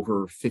get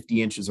over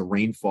 50 inches of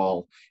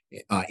rainfall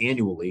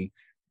annually.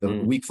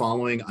 The week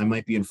following, I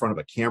might be in front of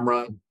a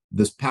camera.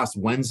 This past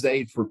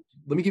Wednesday,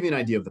 let me give you an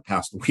idea of the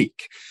past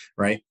week,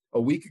 right?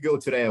 A week ago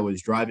today, I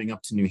was driving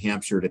up to New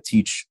Hampshire to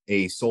teach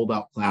a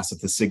sold-out class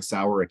at the Sig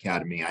Sauer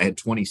Academy. I had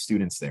 20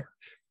 students there.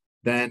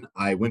 Then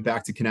I went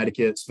back to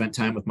Connecticut, spent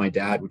time with my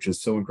dad, which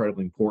is so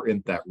incredibly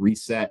important, that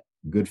reset,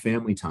 good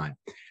family time.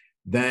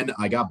 Then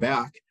I got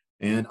back,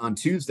 and on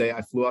Tuesday,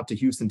 I flew out to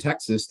Houston,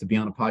 Texas to be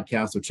on a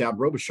podcast with Chad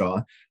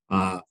Robichaud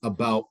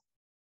about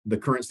the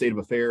current state of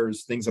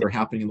affairs, things that are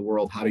happening in the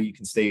world, how you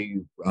can stay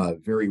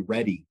very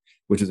ready,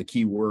 which is a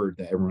key word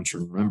that everyone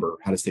should remember,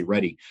 how to stay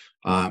ready.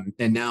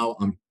 And now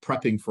I'm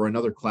prepping for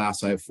another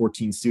class. I have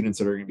 14 students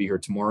that are going to be here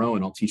tomorrow,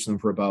 and I'll teach them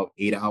for about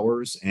 8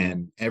 hours,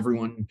 and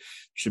everyone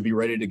should be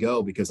ready to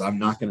go, because I'm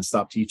not going to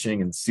stop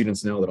teaching, and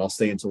students know that I'll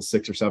stay until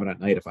 6 or 7 at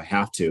night if I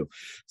have to.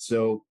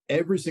 So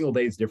every single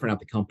day is different at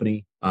the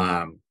company.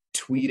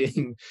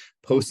 Tweeting,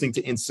 posting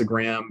to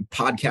Instagram,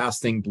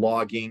 podcasting,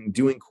 blogging,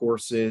 doing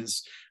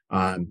courses,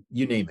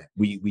 you name it.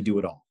 We do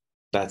it all.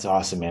 That's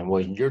awesome, man. Well,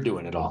 you're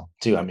doing it all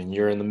too. I mean,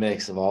 you're in the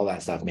mix of all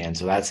that stuff, man.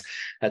 So that's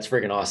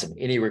freaking awesome.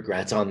 Any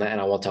regrets on that?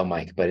 And I won't tell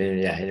Mike, but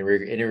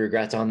any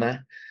regrets on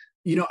that?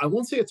 I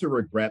won't say it's a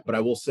regret, but I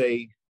will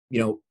say,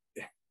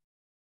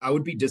 I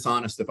would be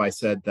dishonest if I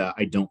said that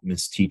I don't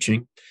miss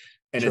teaching.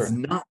 And It's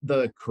not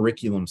the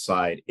curriculum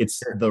side.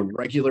 It's the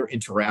regular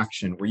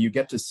interaction where you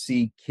get to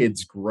see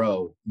kids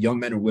grow, young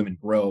men and women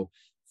grow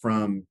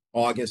from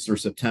August or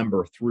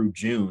September through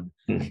June.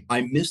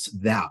 I miss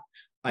that.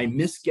 I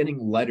miss getting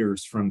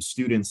letters from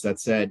students that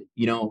said,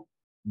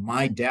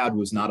 my dad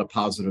was not a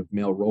positive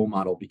male role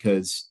model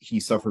because he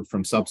suffered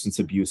from substance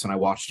abuse and I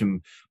watched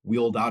him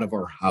wheeled out of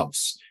our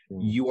house.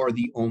 You are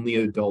the only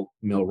adult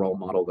male role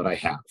model that I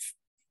have.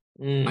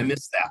 I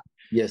miss that.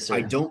 Yes, sir.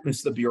 I don't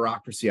miss the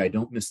bureaucracy. I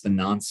don't miss the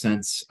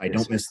nonsense. I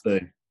don't miss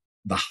the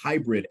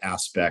hybrid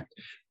aspect.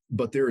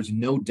 But there is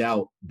no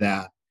doubt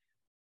that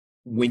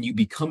when you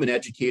become an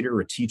educator,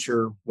 a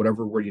teacher,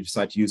 whatever word you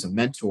decide to use, a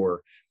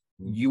mentor,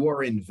 you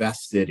are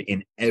invested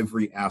in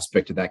every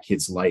aspect of that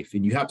kid's life.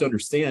 And you have to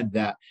understand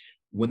that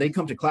when they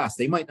come to class,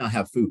 they might not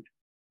have food.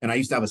 And I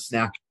used to have a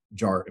snack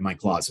jar in my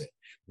closet.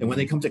 And when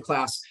they come to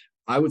class,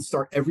 I would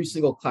start every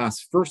single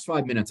class, first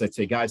 5 minutes, I'd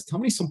say, guys, tell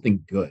me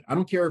something good. I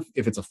don't care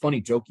if it's a funny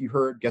joke you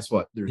heard. Guess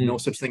what? There's no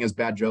such thing as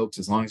bad jokes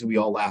as long as we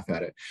all laugh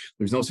at it.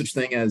 There's no such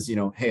thing as,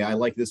 hey, I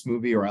like this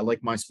movie or I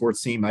like my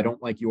sports team. I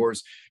don't like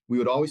yours. We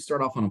would always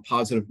start off on a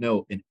positive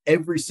note. In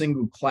every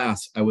single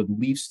class, I would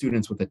leave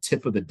students with a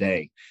tip of the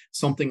day,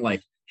 something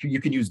like,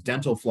 you can use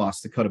dental floss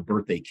to cut a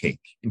birthday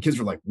cake. And kids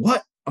are like,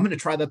 what? I'm going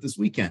to try that this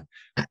weekend.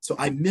 So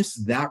I miss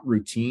that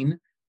routine.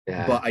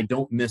 Yeah. But I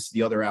don't miss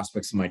the other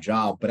aspects of my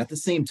job. But at the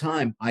same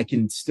time, I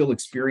can still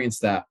experience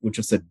that with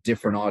just a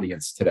different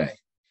audience today.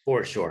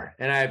 For sure.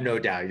 And I have no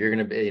doubt you're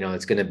going to be,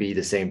 it's going to be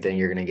the same thing.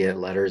 You're going to get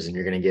letters and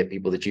you're going to get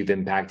people that you've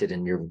impacted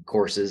in your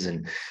courses.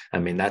 And I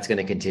mean, that's going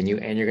to continue,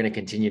 and you're going to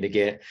continue to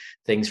get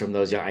things from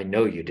those young, I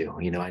know you do,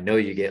 I know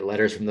you get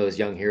letters from those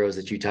young heroes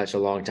that you touched a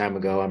long time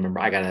ago. I remember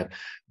I got a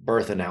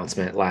birth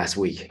announcement last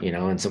week,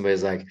 and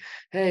somebody's like,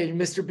 hey,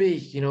 Mr. B,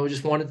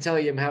 just wanted to tell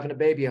you I'm having a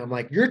baby. I'm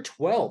like, you're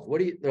 12.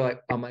 What are you? They're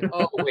like, I'm like,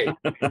 oh, wait,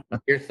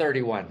 you're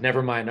 31.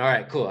 Never mind. All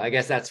right, cool. I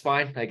guess that's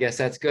fine. I guess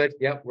that's good.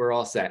 Yep. We're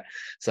all set.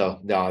 So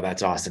no,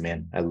 that's awesome,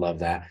 man. I love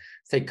that.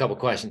 Let's take a couple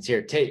questions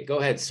here. Tate, go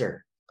ahead,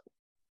 sir.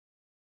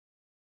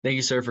 Thank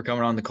you, sir, for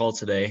coming on the call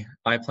today.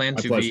 I plan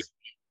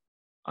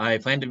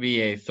to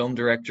be a film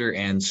director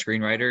and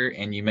screenwriter.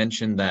 And you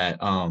mentioned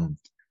that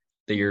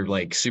that you're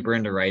like super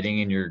into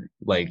writing and you're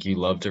like, you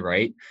love to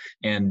write,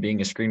 and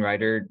being a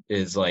screenwriter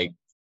is like,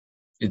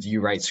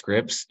 you write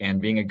scripts,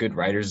 and being a good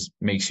writer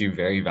makes you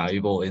very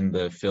valuable in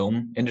the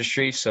film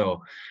industry.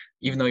 So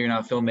even though you're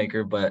not a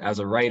filmmaker, but as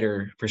a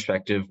writer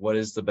perspective, what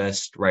is the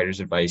best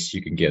writer's advice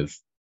you can give?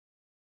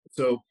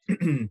 So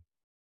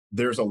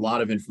there's a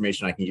lot of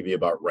information I can give you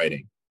about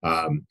writing.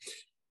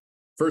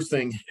 First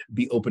thing,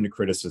 be open to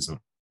criticism.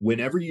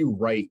 Whenever you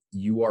write,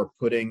 you are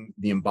putting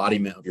the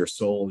embodiment of your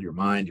soul, your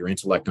mind, your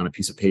intellect on a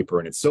piece of paper.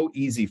 And it's so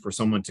easy for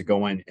someone to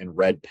go in and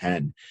red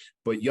pen,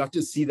 but you have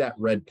to see that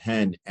red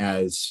pen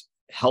as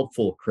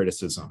helpful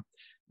criticism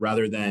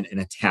rather than an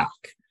attack.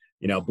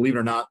 Believe it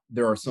or not,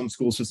 there are some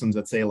school systems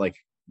that say like,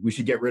 we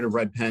should get rid of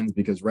red pens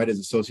because red is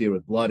associated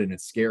with blood and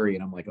it's scary.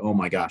 And I'm like, oh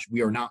my gosh,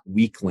 we are not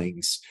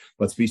weaklings.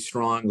 Let's be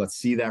strong. Let's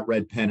see that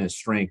red pen as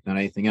strength, not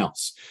anything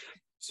else.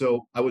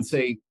 So I would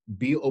say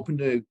be open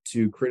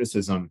to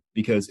criticism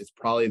because it's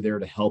probably there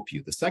to help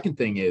you. The second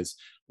thing is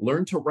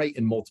learn to write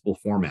in multiple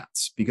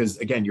formats because,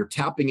 again, you're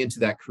tapping into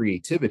that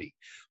creativity.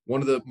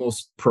 One of the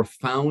most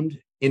profound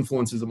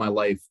influences of my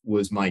life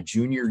was my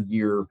junior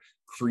year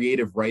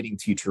creative writing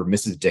teacher,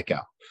 Mrs.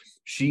 Dickow.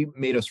 She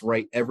made us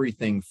write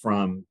everything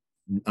from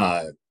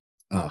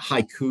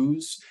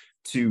haikus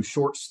to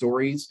short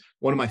stories.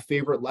 One of my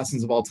favorite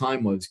lessons of all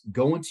time was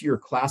go into your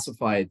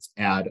classifieds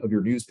ad of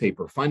your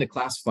newspaper, find a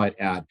classified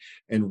ad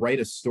and write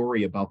a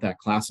story about that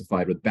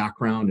classified with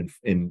background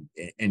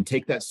and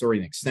take that story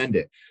and extend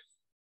it.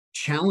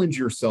 Challenge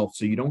yourself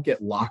so you don't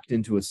get locked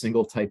into a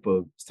single type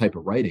of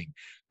writing.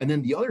 And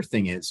then the other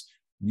thing is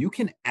you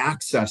can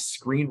access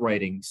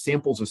screenwriting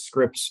samples of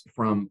scripts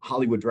from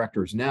Hollywood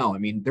directors now. I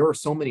mean, there are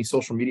so many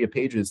social media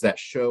pages that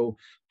show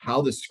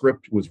how the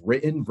script was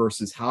written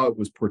versus how it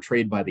was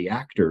portrayed by the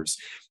actors,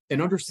 and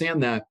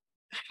understand that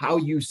how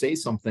you say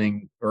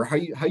something or how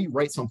you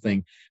write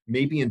something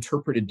may be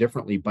interpreted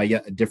differently by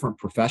yet a different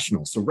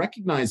professional. So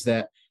recognize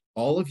that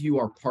all of you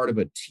are part of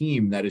a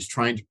team that is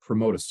trying to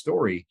promote a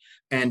story,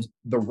 and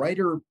the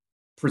writer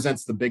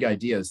presents the big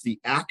ideas. The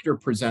actor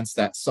presents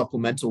that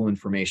supplemental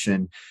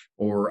information,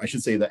 or I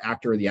should say the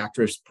actor or the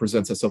actress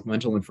presents a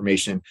supplemental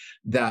information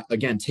that,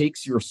 again,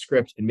 takes your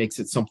script and makes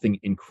it something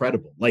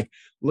incredible. Like,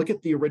 look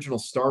at the original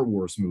Star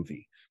Wars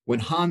movie. When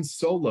Han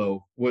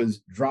Solo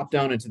was dropped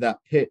down into that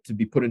pit to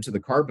be put into the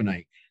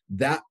carbonite,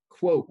 that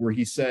quote where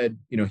he said,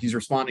 he's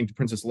responding to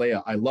Princess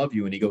Leia, I love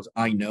you. And he goes,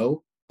 I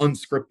know,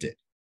 unscripted.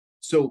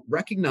 So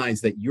recognize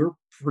that you're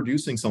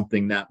producing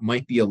something that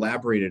might be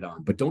elaborated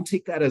on, but don't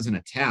take that as an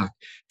attack.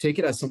 Take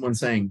it as someone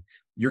saying,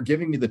 you're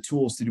giving me the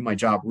tools to do my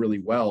job really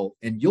well,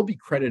 and you'll be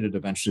credited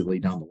eventually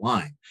down the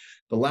line.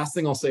 The last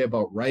thing I'll say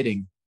about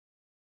writing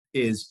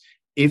is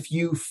if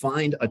you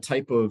find a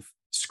type of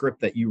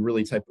script that you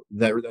really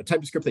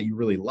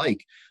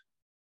like,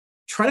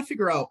 try to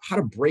figure out how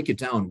to break it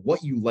down,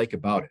 what you like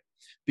about it.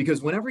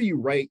 Because whenever you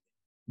write,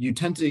 you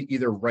tend to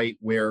either write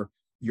where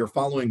you're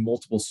following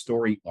multiple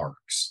story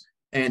arcs.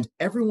 And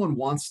everyone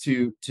wants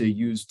to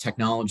use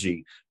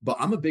technology, but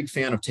I'm a big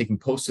fan of taking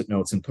Post-it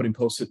notes and putting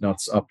Post-it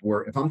notes up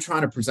where if I'm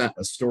trying to present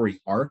a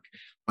story arc,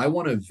 I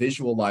want to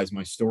visualize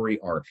my story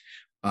arc.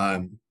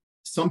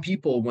 Some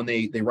people, when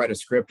they write a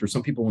script, or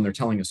some people when they're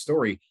telling a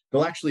story,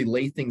 they'll actually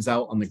lay things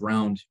out on the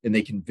ground and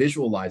they can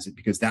visualize it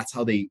because that's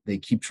how they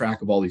keep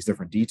track of all these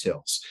different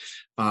details.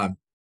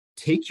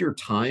 Take your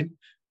time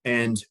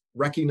and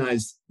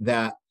recognize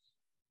that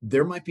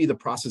there might be the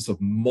process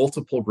of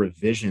multiple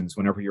revisions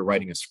whenever you're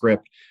writing a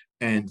script.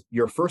 And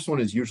your first one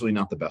is usually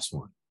not the best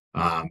one.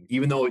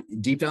 Even though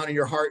deep down in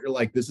your heart, you're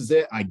like, this is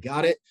it, I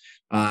got it.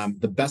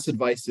 The best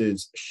advice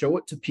is show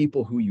it to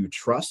people who you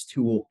trust,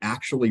 who will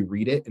actually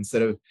read it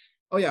instead of,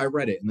 oh yeah, I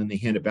read it, and then they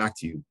hand it back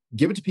to you.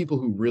 Give it to people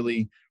who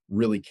really,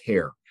 really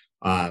care.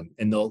 And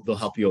they'll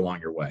help you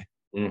along your way.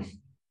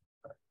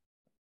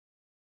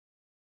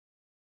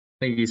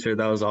 Thank you, sir.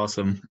 That was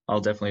awesome.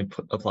 I'll definitely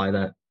apply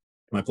that.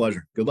 My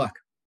pleasure. Good luck.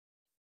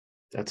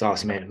 That's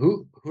awesome, man.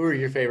 Who are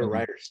your favorite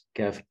writers,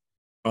 Kev?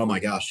 Oh my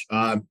gosh.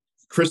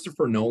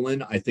 Christopher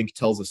Nolan, I think,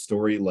 tells a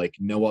story like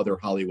no other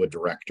Hollywood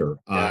director.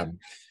 Yeah.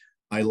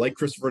 I like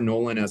Christopher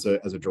Nolan as a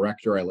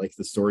director. I like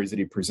the stories that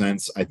he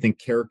presents. I think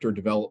character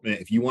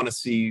development, if you want to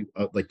see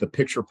like the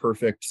picture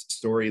perfect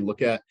story,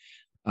 look at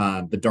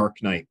The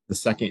Dark Knight, the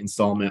second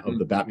installment of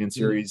the Batman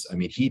series. I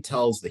mean, he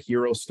tells the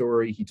hero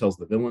story. He tells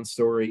the villain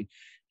story.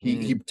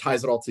 He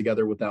ties it all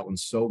together with that one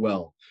so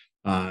well.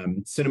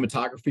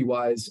 Cinematography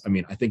wise, I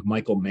mean, I think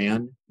Michael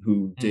Mann,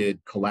 who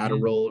did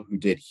Collateral, who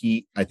did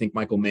Heat, I think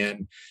Michael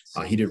Mann,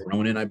 he did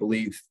Ronin, I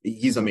believe.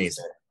 He's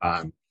amazing.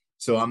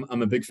 So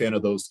I'm a big fan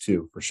of those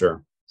two for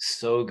sure.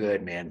 So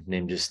good, man.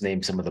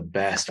 Name some of the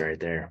best right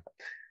there.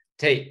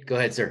 Tate, go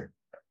ahead, sir.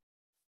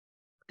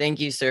 Thank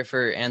you, sir,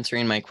 for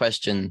answering my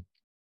question.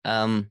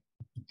 I'd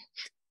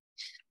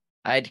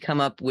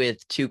come up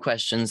with two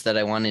questions that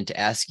I wanted to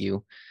ask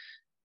you.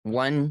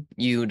 One,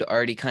 you'd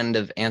already kind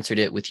of answered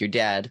it with your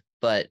dad,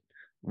 but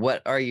who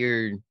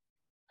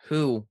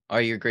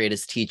are your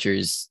greatest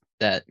teachers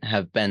that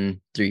have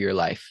been through your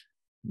life?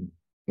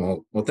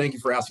 Well, thank you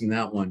for asking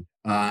that one.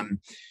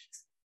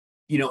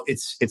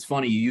 It's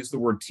funny, you use the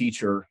word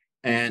teacher,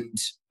 and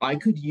I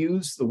could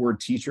use the word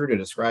teacher to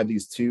describe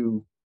these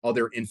two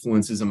other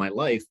influences in my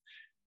life,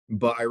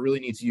 but I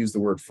really need to use the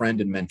word friend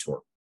and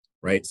mentor.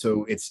 Right.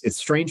 So it's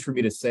strange for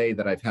me to say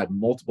that I've had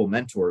multiple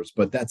mentors,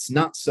 but that's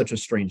not such a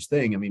strange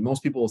thing. I mean,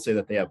 most people will say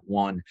that they have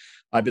one.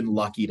 I've been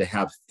lucky to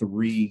have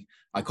three.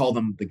 I call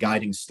them the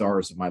guiding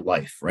stars of my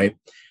life. Right.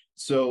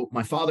 So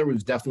my father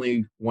was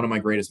definitely one of my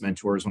greatest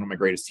mentors, one of my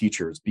greatest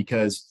teachers,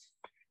 because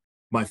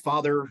my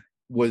father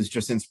was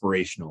just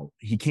inspirational.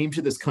 He came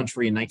to this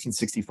country in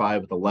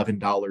 1965 with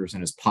 $11 in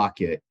his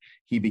pocket.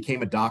 He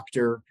became a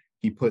doctor.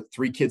 He put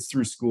 3 kids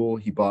through school.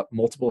 He bought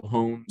multiple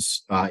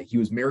homes. He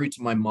was married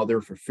to my mother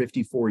for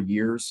 54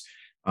 years.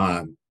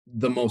 The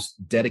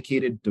most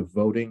dedicated,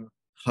 devoting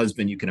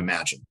husband you can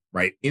imagine,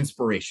 right?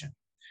 Inspiration.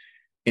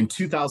 In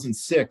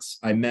 2006,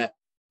 I met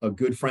a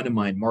good friend of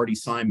mine, Marty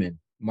Simon.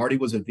 Marty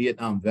was a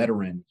Vietnam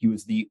veteran. He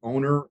was the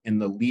owner and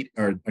the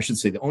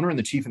owner and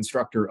the chief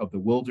instructor of the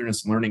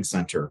Wilderness Learning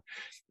Center.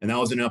 And that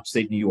was in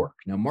upstate New York.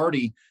 Now,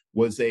 Marty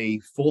was a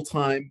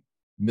full-time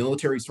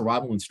military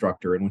survival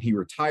instructor. And when he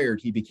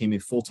retired, he became a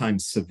full-time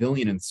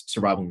civilian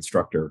survival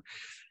instructor,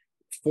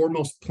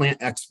 foremost plant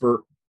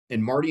expert.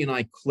 And Marty and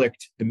I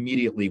clicked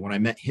immediately when I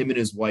met him and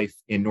his wife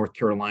in North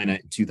Carolina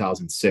in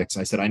 2006.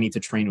 I said, I need to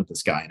train with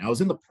this guy. And I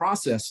was in the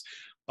process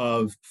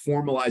of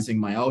formalizing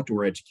my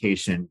outdoor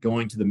education,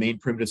 going to the Maine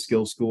Primitive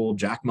Skills School,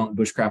 Jack Mountain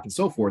Bushcraft, and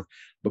so forth.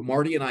 But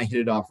Marty and I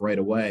hit it off right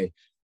away.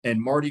 And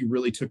Marty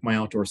really took my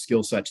outdoor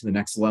skill set to the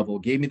next level,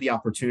 gave me the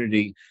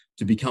opportunity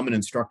to become an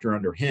instructor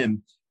under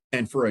him.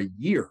 And for a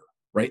year,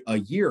 we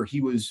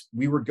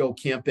would go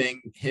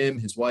camping, him,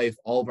 his wife,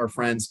 all of our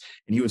friends,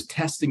 and he was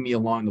testing me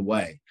along the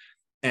way.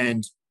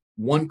 And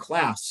one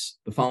class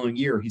the following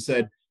year, he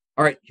said,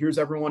 all right, here's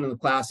everyone in the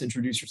class,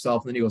 introduce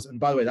yourself. And then he goes, and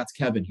by the way, that's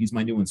Kevin. He's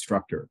my new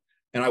instructor.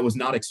 And I was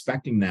not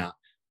expecting that.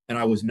 And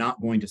I was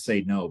not going to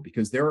say no,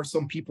 because there are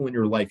some people in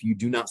your life you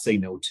do not say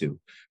no to.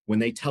 When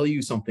they tell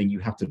you something, you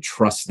have to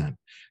trust them.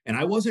 And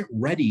I wasn't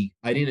ready.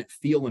 I didn't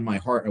feel in my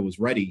heart I was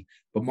ready,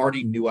 but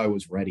Marty knew I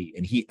was ready,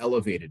 and he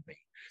elevated me.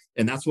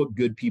 And that's what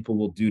good people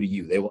will do to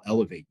you. They will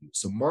elevate you.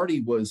 So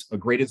Marty was a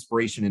great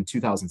inspiration in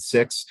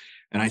 2006,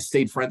 and I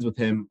stayed friends with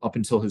him up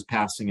until his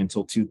passing in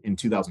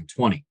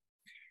 2020.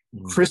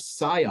 Chris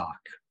Sayak,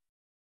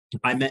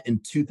 I met in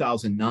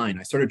 2009.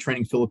 I started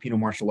training Filipino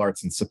martial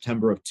arts in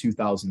September of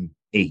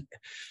 2008.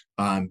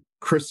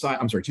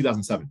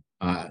 2007.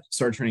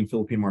 Started training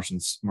Filipino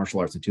martial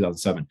arts in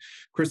 2007.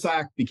 Chris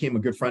Sayak became a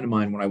good friend of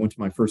mine when I went to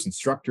my first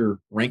instructor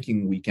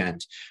ranking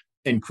weekend.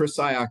 And Chris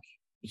Sayak,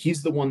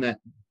 he's the one that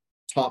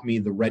taught me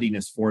the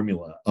readiness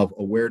formula of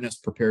awareness,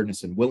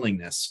 preparedness, and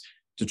willingness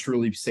to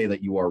truly say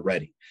that you are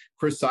ready.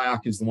 Chris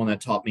Sayak is the one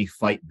that taught me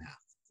fight math,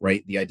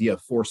 right? The idea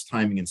of force,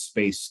 timing, and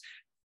space.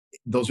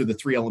 Those are the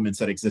 3 elements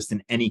that exist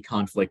in any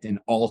conflict, in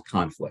all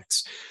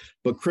conflicts.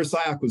 But Chris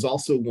Sayak was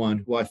also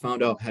one who I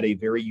found out had a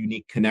very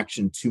unique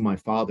connection to my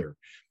father.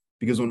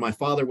 because when my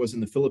father was in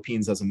the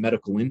Philippines as a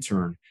medical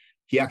intern,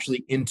 he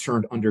actually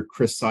interned under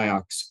Chris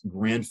Sayak's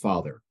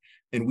grandfather.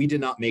 And we did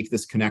not make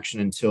this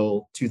connection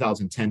until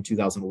 2010,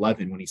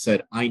 2011, when he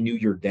said, I knew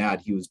your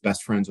dad. He was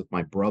best friends with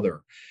my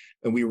brother.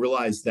 And we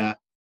realized that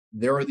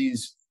there are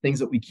these things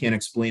that we can't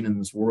explain in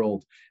this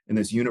world, in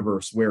this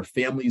universe, where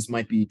families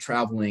might be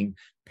traveling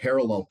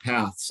parallel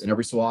paths, and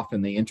every so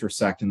often they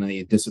intersect and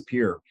they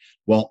disappear.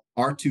 Well,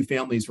 our two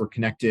families were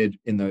connected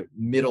in the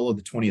middle of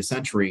the 20th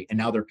century, and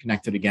now they're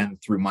connected again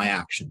through my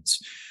actions.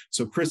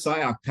 So Chris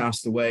Sayak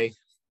passed away,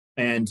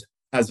 and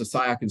as a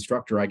SIAC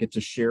instructor, I get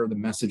to share the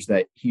message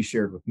that he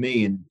shared with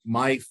me. And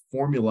my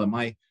formula,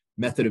 my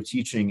method of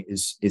teaching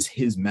is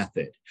his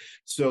method.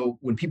 So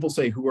when people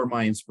say, who are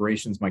my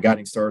inspirations, my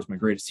guiding stars, my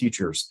greatest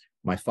teachers,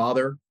 my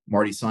father,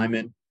 Marty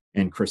Simon,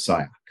 and Chris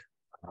Sayak.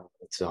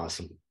 That's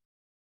awesome.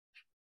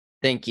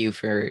 Thank you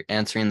for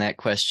answering that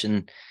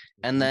question.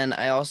 And then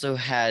I also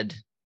had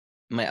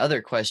my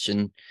other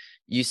question.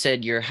 You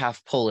said you're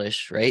half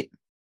Polish, right?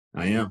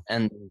 I am.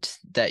 And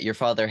that your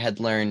father had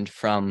learned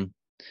from,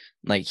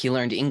 like, he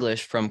learned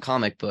English from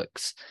comic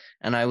books.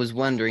 And I was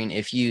wondering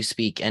if you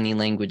speak any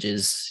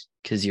languages,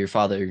 because your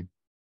father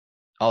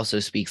also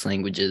speaks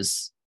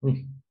languages.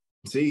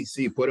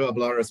 Sí, puedo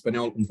hablar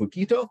español un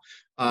poquito.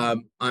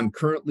 I'm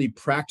currently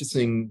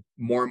practicing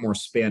more and more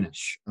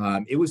Spanish.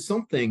 It was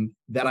something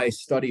that I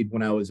studied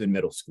when I was in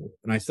middle school,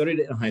 and I studied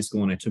it in high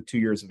school, and I took 2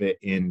 years of it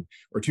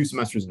or 2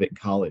 semesters of it in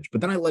college,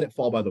 but then I let it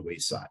fall by the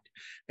wayside.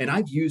 And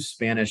I've used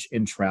Spanish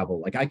in travel.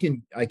 Like I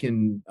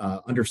can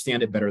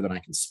understand it better than I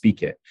can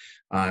speak it.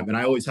 And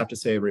I always have to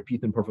say,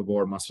 repiten por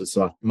favor más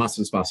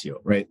despacio,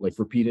 right? Like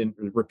repeat it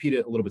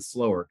a little bit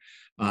slower.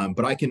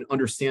 But I can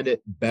understand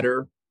it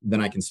better than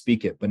I can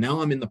speak it. But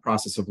now I'm in the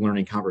process of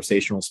learning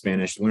conversational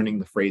Spanish, learning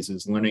the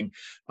phrases, learning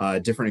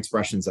different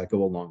expressions that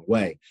go a long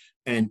way.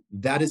 And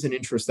that is an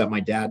interest that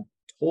my dad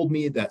told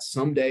me that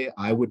someday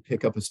I would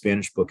pick up a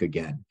Spanish book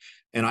again.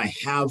 And I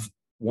have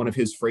one of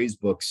his phrase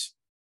books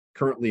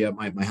currently at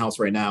my house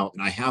right now.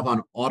 And I have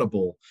on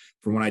Audible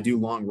for when I do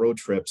long road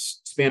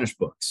trips, Spanish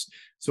books.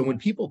 So when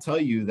people tell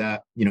you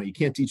that, you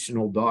can't teach an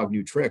old dog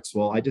new tricks,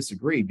 well, I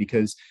disagree,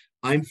 because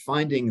I'm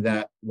finding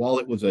that while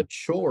it was a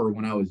chore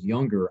when I was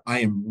younger, I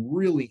am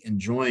really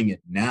enjoying it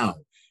now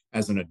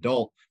as an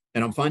adult.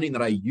 And I'm finding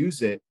that I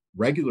use it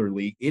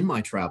regularly in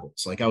my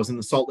travels. Like I was in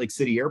the Salt Lake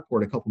City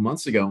airport a couple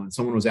months ago, and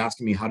someone was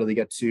asking me, how do they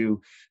get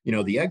to,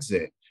 the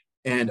exit?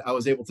 And I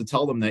was able to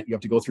tell them that you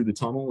have to go through the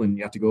tunnel and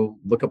you have to go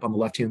look up on the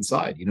left-hand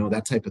side,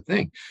 that type of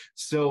thing.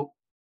 So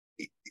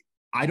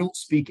I don't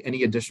speak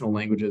any additional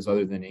languages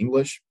other than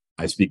English.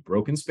 I speak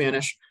broken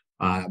Spanish,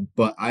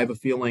 but I have a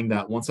feeling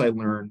that once I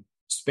learn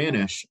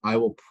Spanish, I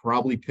will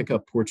probably pick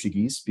up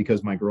Portuguese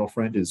because my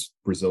girlfriend is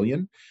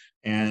Brazilian,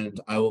 and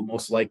I will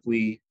most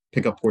likely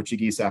pick up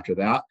Portuguese after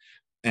that.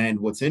 And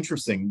what's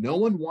interesting, no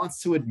one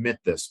wants to admit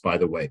this, by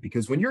the way,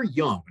 because when you're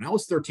young, when I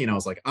was 13, I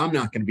was like, I'm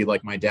not going to be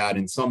like my dad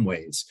in some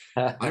ways.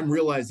 I'm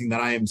realizing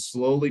that I am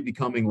slowly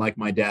becoming like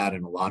my dad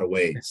in a lot of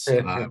ways.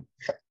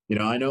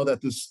 I know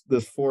that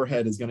this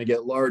forehead is going to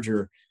get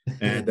larger,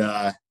 and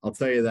I'll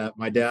tell you that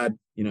my dad,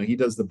 he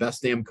does the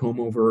best damn comb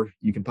over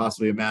you can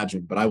possibly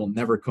imagine, but I will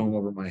never comb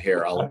over my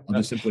hair. I'll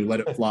just simply let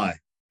it fly.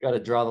 Got to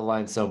draw the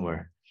line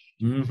somewhere.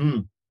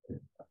 Mm-hmm.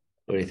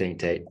 What do you think,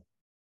 Tate?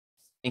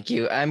 Thank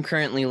you. I'm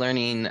currently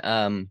learning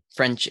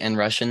French and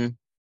Russian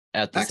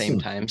at the same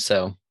time.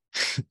 So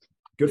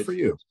good for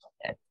you.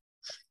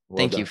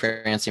 Thank you for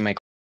answering my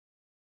question.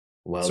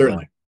 Well,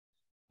 certainly.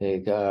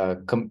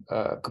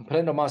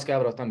 Comprendo más que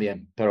hablo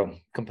también, pero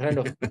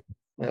comprendo.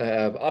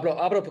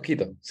 Hablo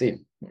poquito. Sí.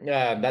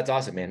 That's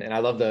awesome, man. And I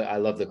love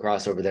the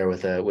crossover there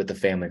with the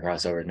family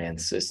crossover, man.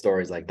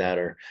 Stories like that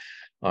are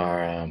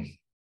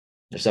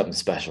there's something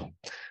special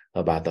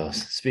about those.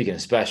 Speaking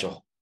of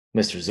special,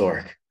 Mr.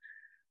 Zork,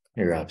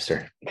 you're up,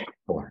 sir.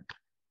 Four.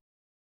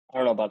 I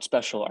don't know about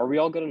special. Are we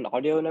all good on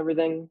audio and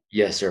everything?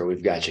 Yes, sir.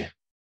 We've got you.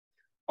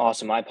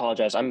 Awesome. I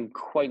apologize. I'm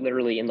quite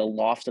literally in the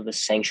loft of a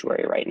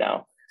sanctuary right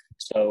now,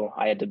 so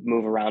I had to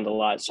move around a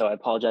lot. So I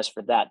apologize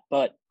for that.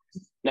 But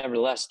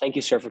nevertheless, thank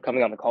you, sir, for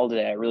coming on the call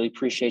today. I really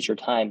appreciate your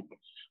time.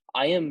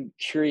 I am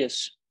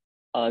curious,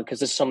 because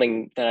this is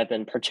something that I've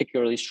been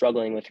particularly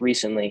struggling with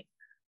recently.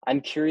 I'm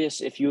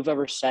curious if you've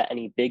ever set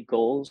any big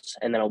goals,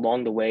 and then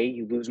along the way,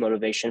 you lose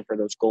motivation for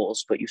those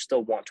goals, but you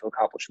still want to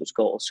accomplish those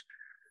goals.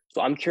 So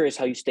I'm curious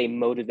how you stay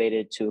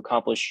motivated to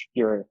accomplish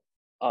your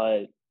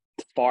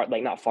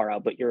not far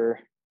out, but your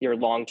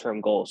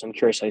long-term goals. I'm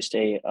curious how you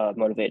stay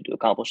motivated to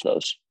accomplish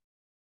those.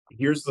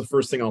 Here's the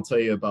first thing I'll tell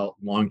you about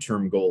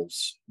long-term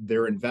goals.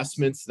 They're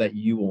investments that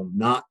you will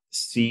not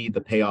see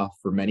the payoff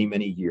for many,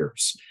 many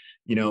years.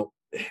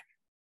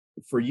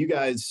 For you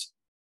guys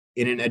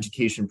in an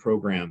education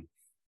program,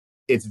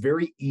 it's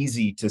very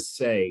easy to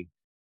say,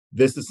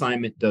 this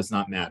assignment does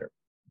not matter.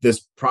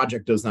 This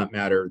project does not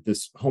matter.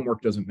 This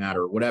homework doesn't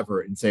matter,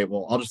 whatever, and say,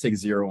 well, I'll just take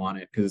 0 on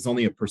it because it's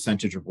only a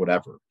percentage of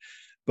whatever.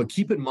 But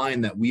keep in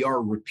mind that we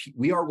are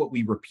what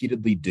we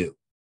repeatedly do.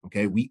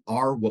 Okay. We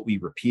are what we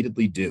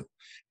repeatedly do.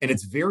 And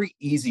it's very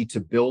easy to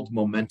build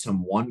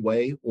momentum one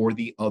way or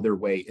the other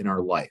way in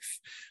our life.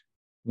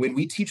 When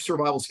we teach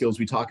survival skills,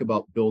 we talk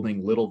about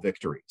building little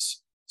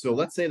victories. So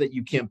let's say that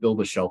you can't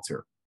build a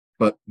shelter,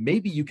 but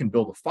maybe you can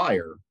build a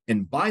fire,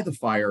 and by the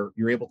fire,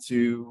 you're able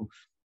to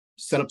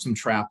set up some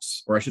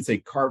traps, or I should say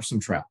carve some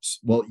traps.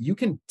 Well, you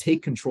can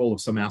take control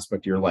of some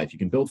aspect of your life. You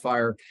can build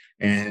fire,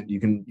 and you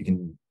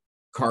can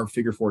carve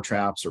figure 4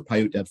 traps or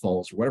Paiute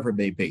deadfalls or whatever it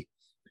may be.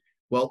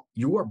 Well,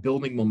 you are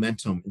building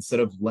momentum instead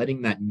of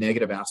letting that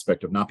negative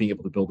aspect of not being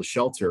able to build a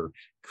shelter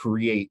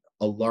create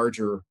a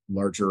larger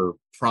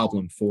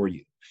problem for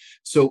you.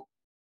 So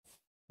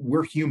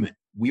we're human.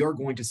 We are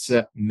going to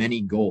set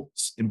many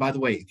goals. And by the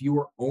way, if you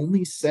are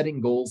only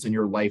setting goals in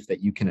your life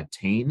that you can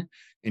attain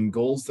and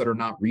goals that are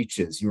not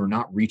reaches, you are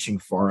not reaching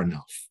far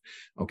enough.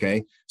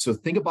 Okay. So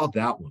think about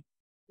that one.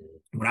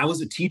 When I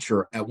was a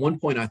teacher, at one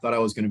point, I thought I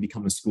was going to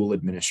become a school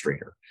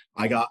administrator.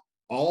 I got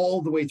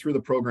all the way through the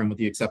program with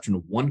the exception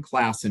of one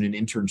class and an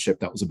internship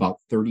that was about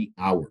 30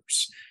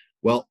 hours.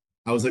 Well,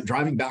 I was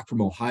driving back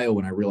from Ohio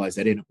when I realized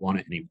I didn't want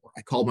it anymore.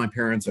 I called my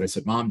parents and I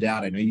said, Mom,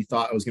 Dad, I know you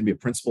thought I was going to be a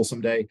principal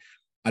someday.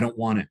 I don't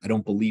want it. I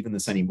don't believe in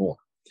this anymore.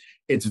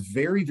 It's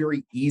very,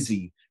 very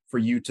easy for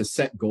you to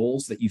set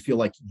goals that you feel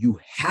like you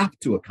have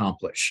to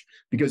accomplish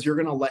because you're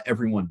going to let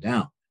everyone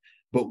down.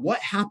 But what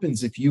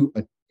happens if you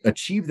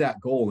achieve that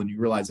goal and you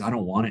realize I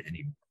don't want it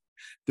anymore?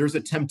 There's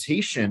a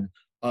temptation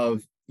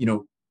of,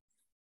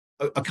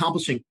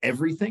 accomplishing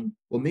everything.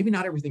 Well, maybe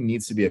not everything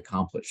needs to be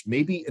accomplished.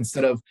 Maybe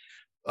instead of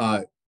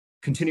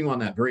continuing on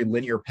that very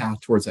linear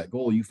path towards that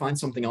goal, you find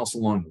something else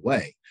along the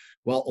way.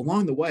 Well,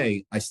 along the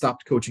way, I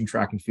stopped coaching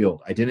track and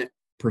field. I didn't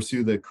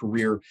pursue the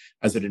career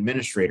as an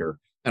administrator,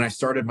 and I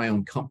started my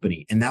own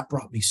company. And that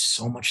brought me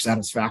so much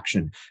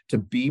satisfaction to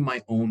be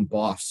my own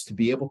boss, to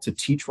be able to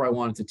teach where I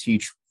wanted to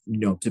teach,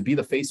 to be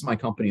the face of my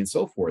company and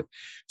so forth.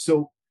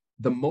 So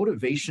the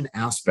motivation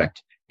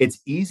aspect,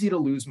 it's easy to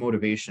lose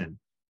motivation,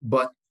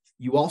 but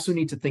you also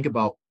need to think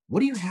about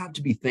what do you have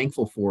to be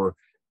thankful for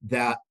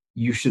that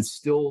you should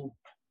still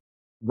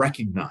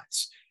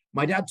recognize.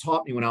 My dad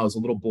taught me when I was a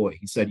little boy.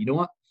 He said, you know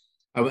what?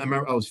 I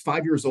remember I was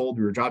 5 years old.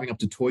 We were driving up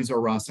to Toys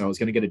R Us. And I was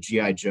going to get a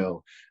G.I.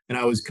 Joe. And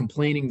I was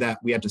complaining that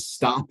we had to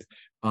stop.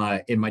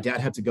 And my dad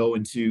had to go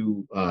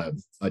into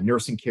a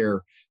nursing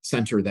care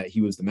center that he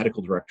was the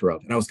medical director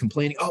of. And I was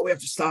complaining, oh, we have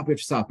to stop. We have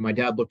to stop. And my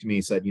dad looked at me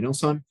and said,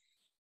 son,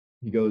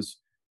 he goes,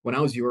 when I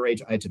was your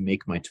age, I had to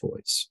make my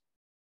toys.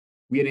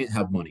 We didn't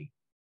have money.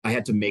 I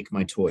had to make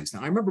my toys.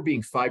 Now, I remember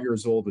being 5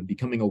 years old and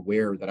becoming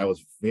aware that I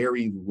was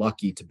very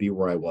lucky to be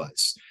where I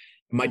was.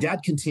 And my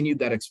dad continued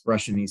that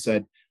expression. He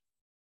said,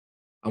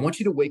 I want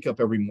you to wake up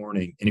every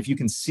morning, and if you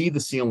can see the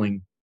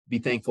ceiling, be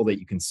thankful that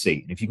you can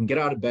see. And if you can get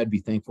out of bed, be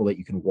thankful that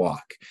you can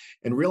walk.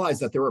 And realize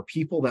that there are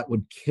people that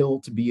would kill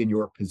to be in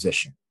your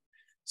position.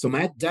 So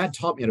my dad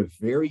taught me at a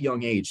very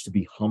young age to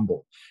be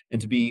humble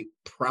and to be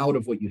proud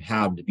of what you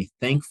have, and to be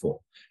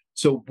thankful.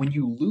 So when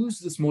you lose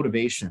this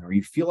motivation, or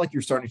you feel like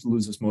you're starting to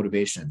lose this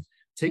motivation,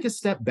 take a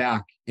step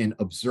back and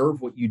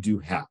observe what you do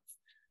have.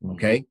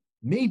 Okay.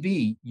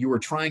 Maybe you were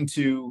trying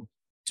to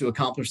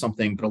accomplish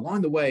something, but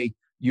along the way,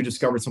 you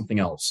discovered something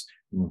else.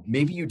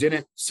 Maybe you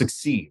didn't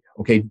succeed.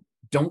 Okay.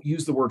 Don't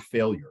use the word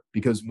failure,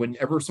 because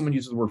whenever someone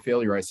uses the word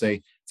failure, I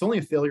say it's only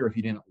a failure if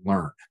you didn't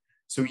learn.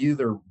 So you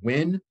either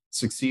win,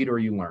 succeed, or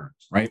you learn,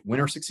 right? Win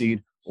or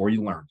succeed, or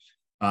you learn.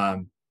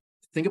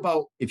 Think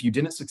about, if you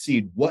didn't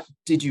succeed, what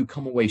did you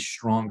come away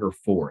stronger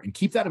for? And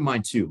keep that in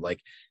mind too. Like,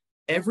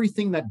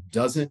 everything that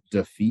doesn't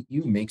defeat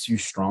you makes you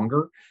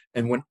stronger.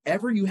 And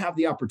whenever you have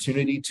the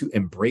opportunity to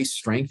embrace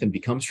strength and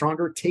become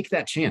stronger, take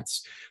that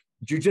chance.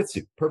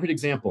 Jiu-jitsu, perfect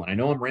example. And I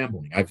know I'm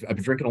rambling. I've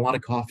been drinking a lot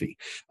of coffee.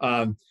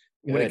 When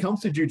it comes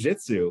to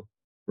jiu-jitsu,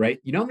 right?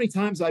 You know how many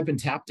times I've been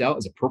tapped out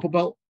as a purple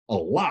belt? A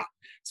lot.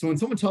 So when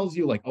someone tells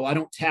you like, oh, I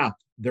don't tap,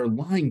 they're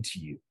lying to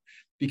you.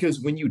 Because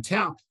when you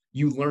tap,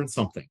 you learn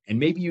something. And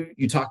maybe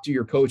you talk to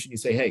your coach and you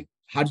say, hey,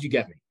 how did you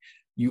get me?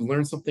 You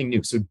learn something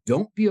new. So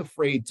don't be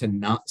afraid to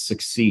not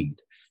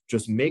succeed.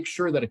 Just make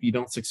sure that if you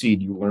don't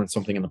succeed, you learn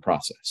something in the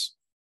process.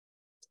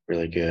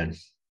 Really good.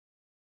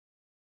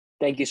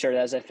 Thank you, sir.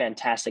 That's a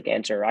fantastic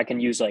answer. I can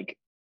use like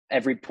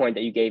every point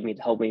that you gave me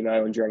to help me in my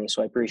own journey.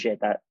 So I appreciate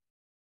that.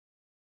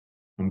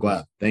 I'm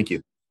glad. Thank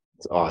you.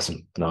 It's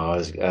awesome.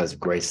 No, that was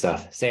great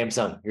stuff.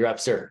 Samson, you're up,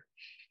 sir.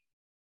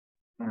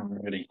 I'm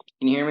ready.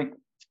 Can you hear me?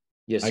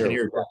 Yes, sir. I can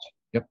hear you.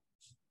 Yep.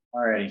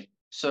 All righty.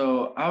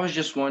 So I was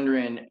just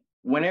wondering,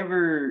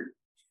 whenever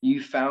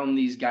you found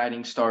these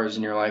guiding stars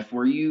in your life,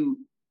 were you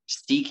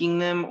seeking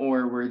them,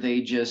 or were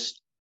they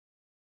just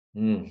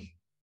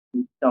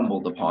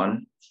stumbled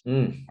upon?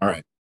 All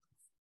right.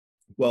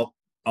 Well,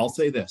 I'll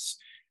say this.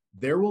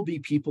 There will be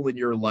people in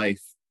your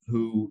life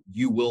who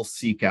you will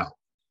seek out.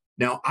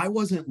 Now, I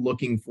wasn't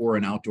looking for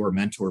an outdoor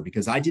mentor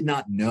because I did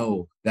not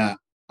know that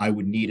I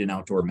would need an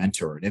outdoor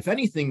mentor. And if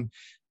anything,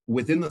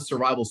 within the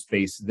survival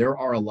space, there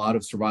are a lot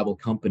of survival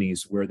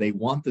companies where they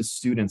want the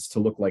students to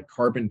look like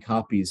carbon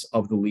copies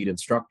of the lead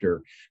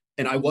instructor.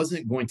 And I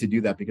wasn't going to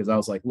do that because I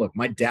was like, look,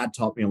 my dad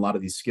taught me a lot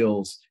of these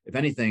skills. If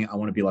anything, I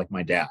want to be like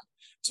my dad.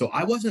 So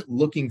I wasn't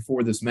looking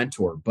for this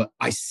mentor, but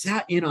I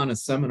sat in on a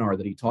seminar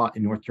that he taught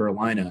in North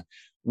Carolina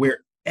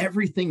where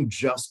everything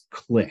just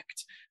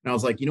clicked. And I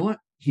was like, you know what?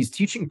 He's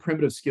teaching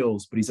primitive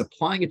skills, but he's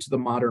applying it to the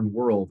modern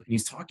world. And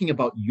he's talking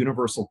about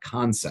universal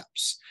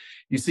concepts.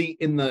 You see,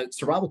 in the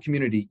survival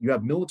community, you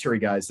have military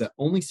guys that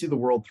only see the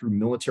world through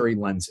military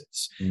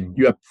lenses.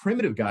 You have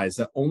primitive guys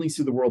that only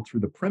see the world through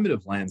the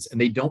primitive lens,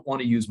 and they don't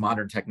want to use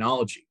modern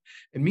technology.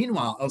 And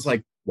meanwhile, I was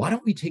like, why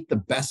don't we take the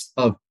best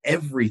of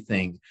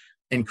everything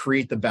and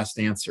create the best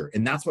answer?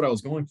 And that's what I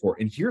was going for.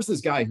 And here's this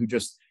guy who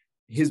just,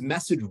 his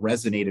message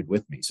resonated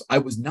with me. So I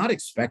was not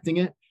expecting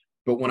it,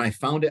 but when I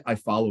found it, I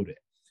followed it.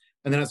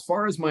 And then as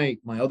far as my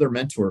other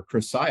mentor,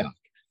 Chris Sayak,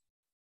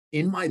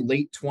 in my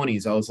late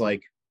 20s, I was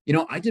like, you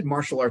know, I did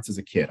martial arts as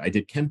a kid. I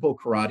did Kenpo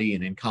karate,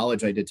 and in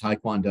college I did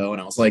Taekwondo.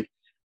 And I was like,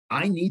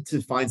 I need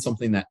to find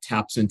something that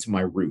taps into my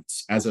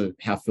roots as a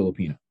half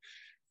Filipino.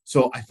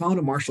 So I found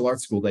a martial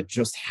arts school that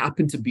just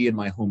happened to be in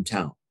my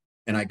hometown.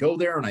 And I go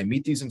there and I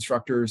meet these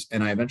instructors,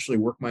 and I eventually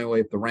work my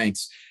way up the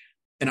ranks.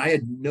 And I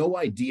had no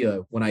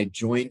idea when I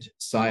joined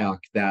SIOC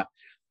that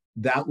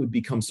that would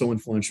become so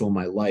influential in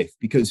my life.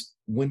 Because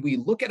when we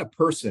look at a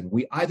person,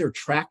 we either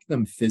track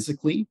them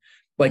physically.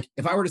 Like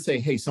if I were to say,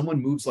 hey,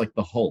 someone moves like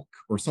the Hulk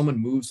or someone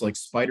moves like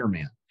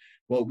Spider-Man,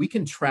 well, we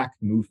can track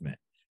movement,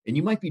 and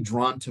you might be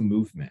drawn to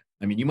movement.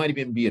 I mean, you might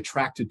even be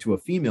attracted to a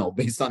female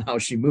based on how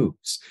she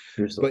moves,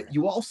 but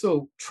you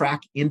also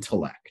track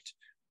intellect.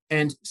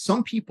 And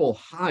some people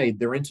hide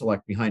their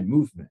intellect behind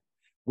movement,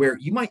 where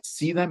you might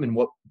see them and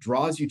what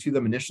draws you to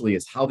them initially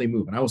is how they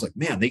move. And I was like,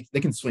 man, they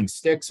can swing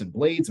sticks and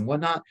blades and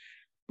whatnot.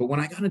 But when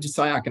I got into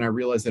SIOC and I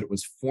realized that it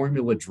was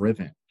formula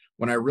driven,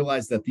 when I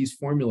realized that these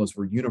formulas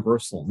were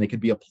universal and they could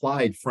be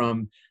applied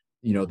from,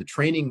 you know, the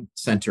training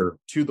center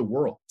to the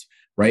world,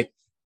 right?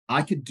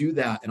 I could do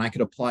that, and I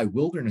could apply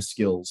wilderness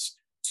skills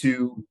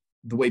to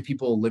the way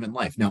people live in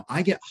life. Now,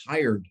 I get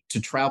hired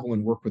to travel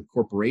and work with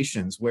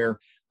corporations where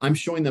I'm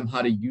showing them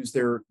how to use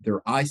their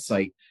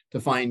eyesight to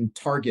find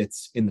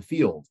targets in the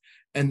field.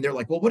 And they're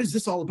like, well, what is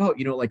this all about?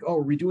 You know, like, oh,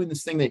 are we doing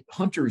this thing that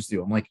hunters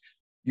do? I'm like,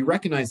 you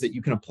recognize that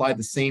you can apply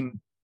the same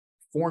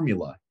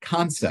formula,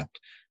 concept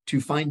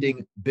to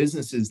finding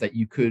businesses that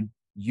you could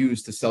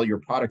use to sell your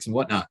products and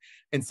whatnot.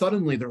 And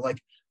suddenly they're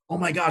like, oh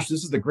my gosh,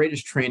 this is the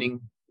greatest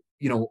training,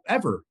 you know,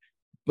 ever.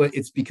 But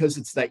it's because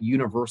it's that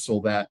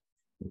universal that,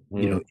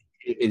 you know,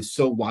 is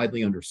so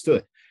widely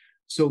understood.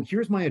 So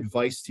here's my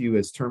advice to you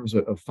as terms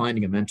of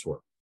finding a mentor.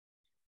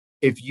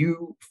 If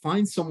you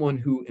find someone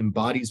who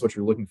embodies what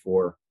you're looking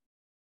for,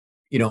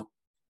 you know,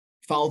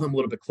 follow them a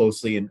little bit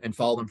closely and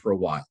follow them for a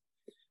while.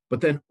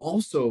 But then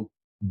also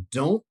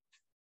don't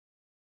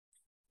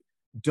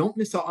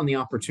miss out on the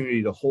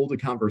opportunity to hold a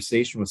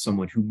conversation with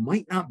someone who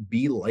might not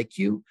be like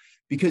you,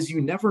 because you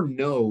never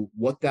know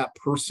what that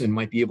person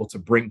might be able to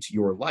bring to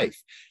your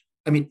life.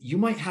 I mean, you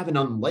might have an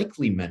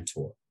unlikely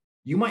mentor.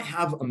 You might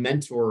have a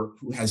mentor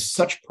who has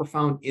such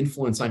profound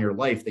influence on your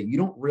life that you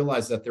don't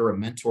realize that they're a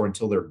mentor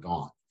until they're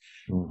gone.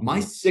 My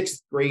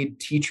 6th grade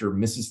teacher,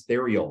 Mrs.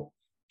 Theriol,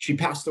 she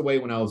passed away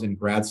when I was in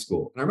grad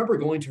school. And I remember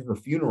going to her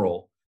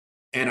funeral,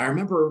 and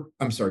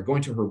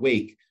going to her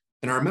wake.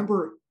 And I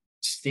remember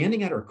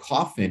standing at her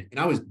coffin, and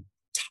I was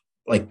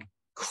like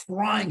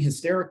crying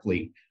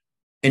hysterically.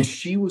 And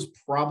she was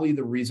probably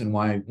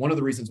one of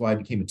the reasons why I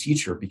became a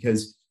teacher,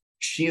 because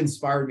she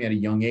inspired me at a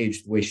young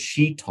age, the way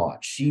she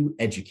taught, she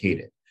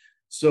educated.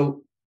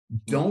 So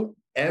don't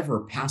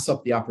ever pass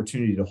up the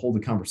opportunity to hold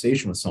a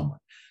conversation with someone.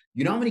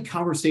 You know how many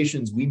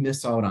conversations we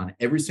miss out on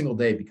every single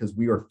day because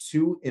we are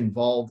too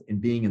involved in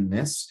being in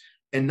this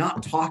and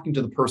not talking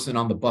to the person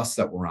on the bus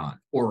that we're on,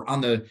 or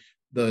on the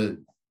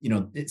you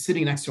know,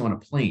 sitting next to on a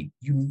plane.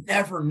 You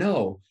never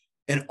know.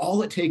 And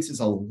all it takes is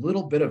a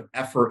little bit of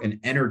effort and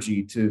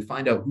energy to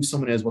find out who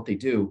someone is, what they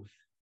do.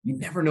 You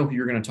never know who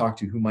you're going to talk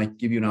to, who might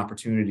give you an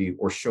opportunity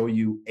or show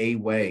you a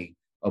way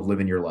of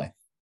living your life.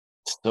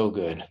 So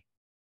good.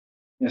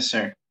 Yes,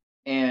 sir.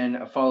 And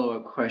a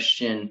follow-up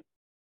question.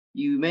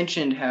 You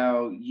mentioned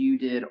how you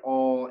did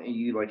all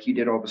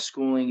the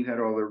schooling, you had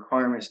all the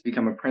requirements to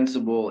become a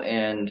principal,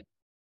 and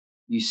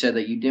you said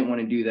that you didn't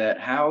want to do that.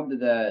 How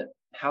did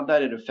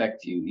it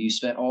affect you? You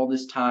spent all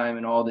this time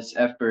and all this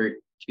effort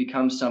to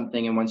become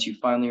something, and once you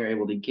finally were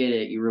able to get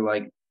it, you were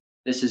like,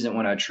 this isn't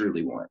what I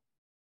truly want.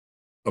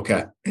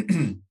 Okay.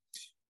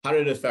 How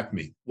did it affect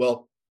me?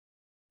 Well,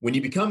 when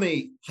you become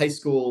a high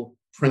school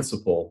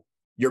principal,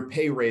 your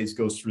pay raise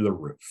goes through the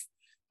roof.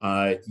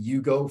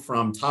 You go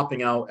from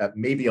topping out at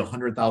maybe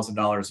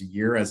 $100,000 a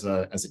year as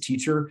a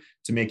teacher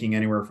to making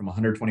anywhere from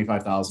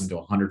 $125,000 to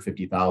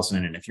 $150,000.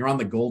 And if you're on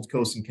the Gold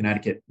Coast in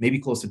Connecticut, maybe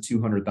close to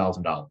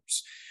 $200,000.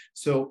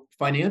 So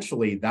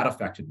financially, that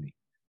affected me.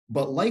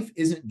 But life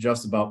isn't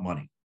just about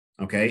money.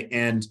 Okay.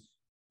 And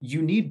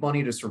you need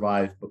money to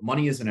survive, but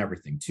money isn't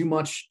everything. Too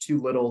much,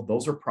 too little,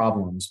 those are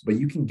problems, but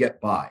you can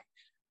get by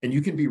and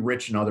you can be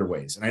rich in other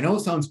ways. And I know it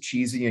sounds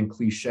cheesy and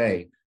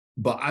cliche,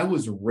 but I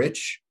was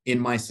rich in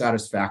my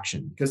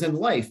satisfaction, because in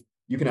life,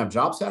 you can have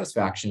job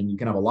satisfaction, you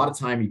can have a lot of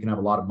time, you can have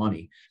a lot of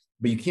money,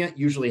 but you can't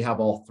usually have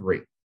all three.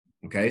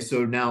 Okay.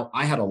 So now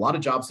I had a lot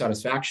of job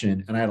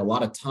satisfaction and I had a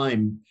lot of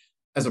time.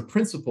 As a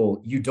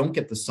principal, you don't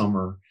get the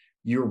summer.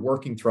 You're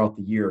working throughout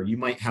the year. You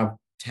might have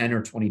 10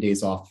 or 20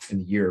 days off in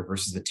the year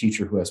versus a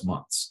teacher who has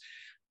months.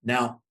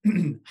 Now,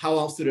 how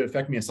else did it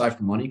affect me aside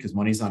from money? Because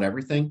money's not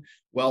everything.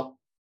 Well,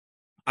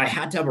 I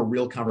had to have a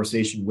real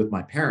conversation with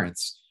my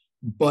parents.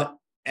 But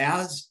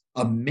as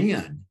a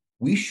man,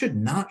 we should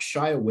not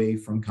shy away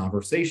from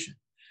conversation,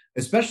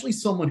 especially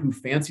someone who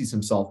fancies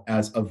himself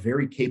as a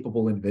very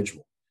capable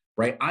individual,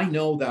 right? I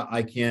know that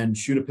I can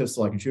shoot a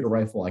pistol, I can shoot a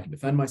rifle, I can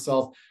defend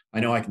myself.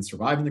 I know I can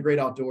survive in the great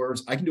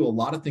outdoors. I can do a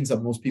lot of things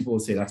that most people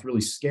would say that's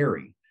really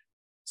scary.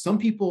 Some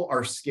people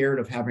are scared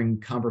of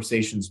having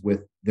conversations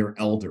with their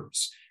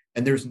elders,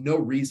 and there's no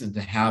reason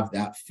to have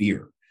that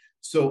fear.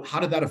 So how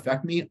did that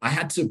affect me? I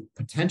had to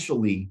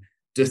potentially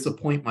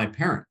disappoint my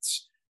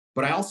parents,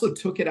 but I also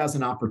took it as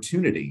an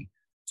opportunity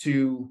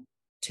to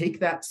take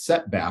that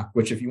setback,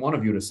 which if you want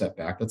to view it as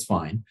setback, that's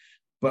fine.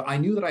 But I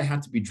knew that I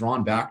had to be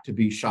drawn back to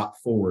be shot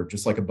forward,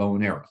 just like a bow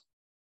and arrow.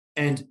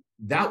 And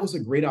that was a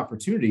great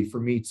opportunity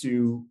for me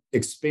to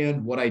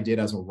expand what I did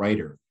as a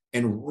writer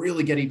and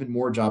really get even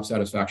more job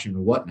satisfaction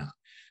and whatnot.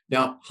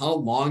 Now, how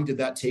long did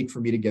that take for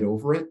me to get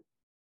over it?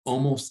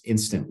 Almost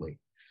instantly.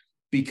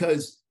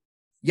 Because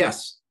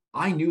yes,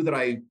 I knew that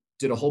I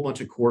did a whole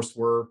bunch of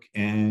coursework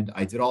and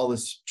I did all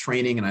this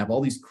training and I have all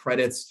these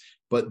credits,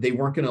 but they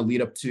weren't going to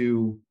lead up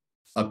to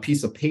a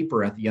piece of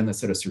paper at the end that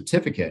said a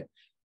certificate.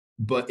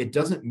 But it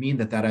doesn't mean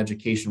that that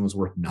education was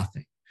worth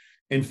nothing.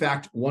 In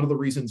fact, one of the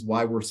reasons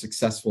why we're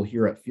successful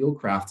here at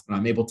Fieldcraft and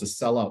I'm able to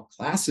sell out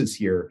classes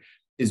here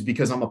is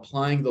because I'm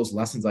applying those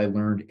lessons I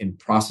learned in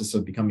process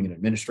of becoming an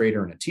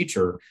administrator and a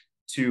teacher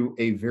to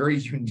a very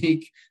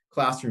unique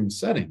classroom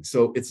setting.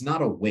 So it's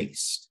not a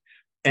waste.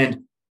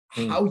 And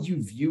how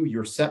you view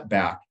your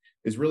setback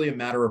is really a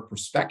matter of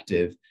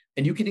perspective.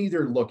 And you can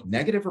either look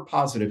negative or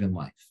positive in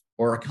life,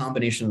 or a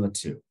combination of the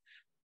two.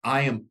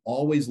 I am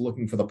always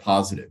looking for the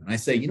positive. And I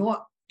say, you know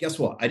what? Guess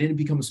what? I didn't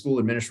become a school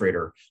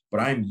administrator, but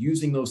I'm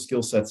using those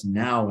skill sets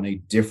now in a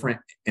different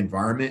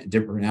environment,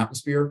 different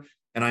atmosphere.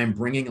 And I'm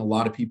bringing a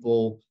lot of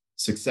people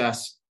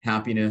success,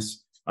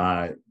 happiness,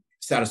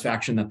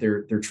 satisfaction that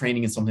they're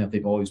training in something that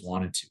they've always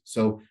wanted to.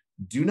 So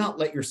do not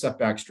let your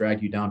setbacks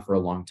drag you down for a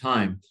long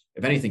time.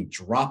 If anything,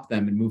 drop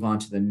them and move on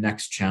to the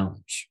next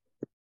challenge.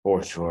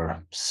 For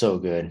sure. So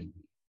good.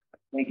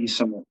 Thank you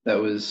so much. That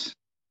was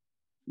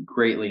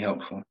greatly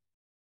helpful.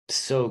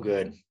 So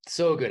good.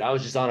 So good. I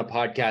was just on a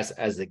podcast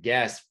as a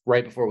guest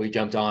right before we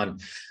jumped on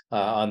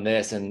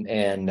this. And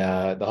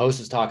the host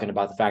was talking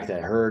about the fact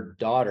that her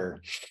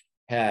daughter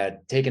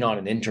had taken on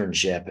an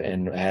internship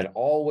and had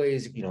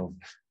always,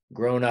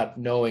 grown up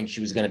knowing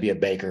she was going to be a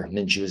baker, and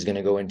then she was going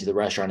to go into the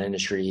restaurant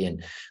industry.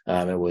 And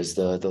it was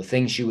the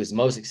thing she was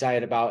most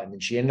excited about. And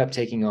then she ended up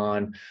taking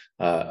on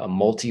a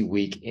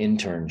multi-week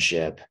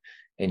internship,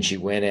 and she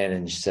went in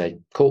and she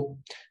said, cool,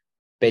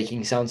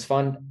 baking sounds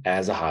fun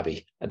as a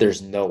hobby.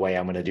 There's no way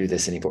I'm going to do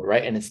this anymore.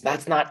 Right. And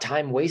that's not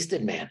time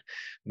wasted, man.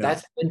 No.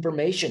 That's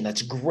information.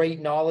 That's great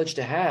knowledge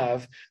to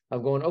have.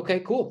 I'm going, okay,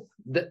 cool.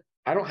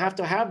 I don't have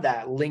to have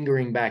that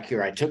lingering back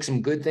here. I took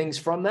some good things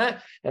from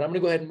that, and I'm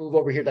going to go ahead and move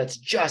over here. That's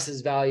just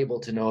as valuable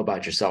to know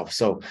about yourself.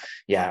 So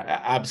yeah,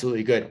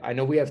 absolutely good. I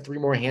know we have 3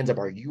 more hands up.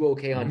 Are you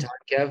okay on time,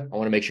 Kev? I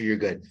want to make sure you're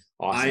good.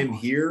 Awesome. I'm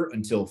here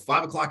until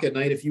 5:00 at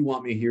night if you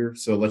want me here.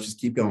 So let's just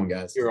keep going,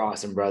 guys. You're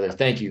awesome, brother.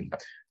 Thank you.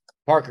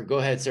 Parker, go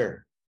ahead,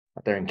 sir.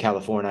 Out there in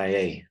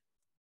California.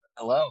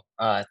 Hello.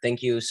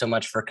 Thank you so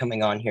much for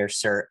coming on here,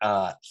 sir.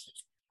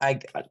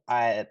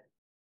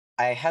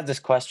 I had this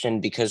question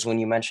because when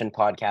you mentioned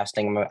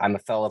podcasting, I'm a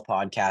fellow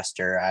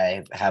podcaster.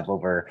 I have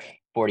over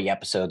 40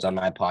 episodes on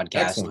my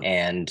podcast. Excellent.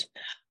 And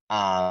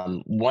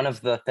one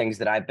of the things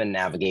that I've been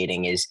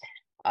navigating is,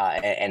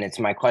 and it's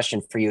my question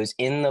for you, is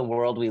in the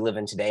world we live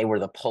in today where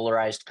the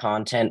polarized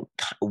content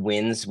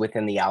wins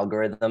within the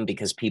algorithm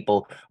because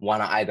people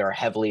want to either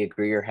heavily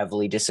agree or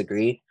heavily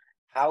disagree,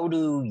 how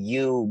do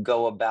you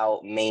go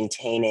about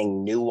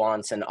maintaining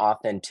nuance and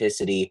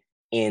authenticity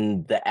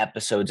in the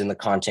episodes and the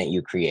content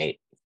you create?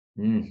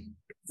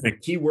 The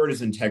key word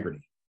is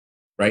integrity,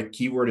 right?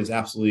 Keyword is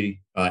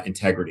absolutely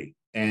integrity.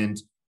 And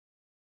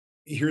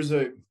here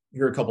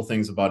are a couple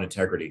things about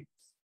integrity.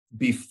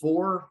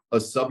 Before a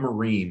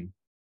submarine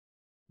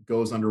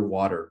goes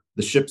underwater,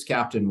 the ship's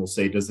captain will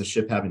say, does the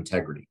ship have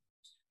integrity?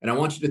 And I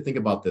want you to think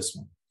about this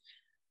one.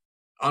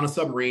 On a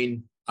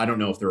submarine, I don't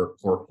know if there are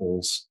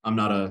portholes. I'm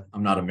not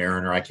a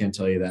mariner. I can't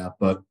tell you that.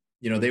 But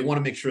they want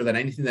to make sure that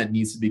anything that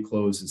needs to be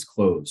closed is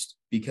closed,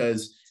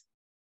 because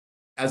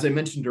as I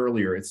mentioned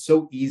earlier, it's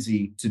so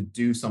easy to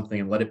do something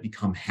and let it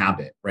become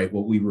habit, right?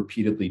 What we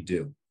repeatedly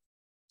do.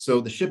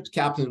 So the ship's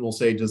captain will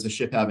say, does the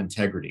ship have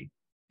integrity?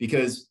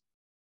 Because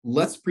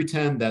let's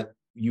pretend that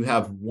you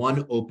have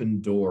one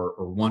open door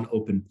or one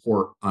open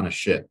port on a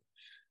ship,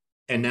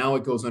 and now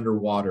it goes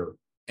underwater.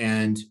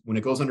 And when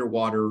it goes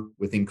underwater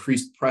with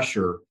increased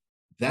pressure,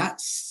 that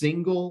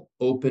single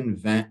open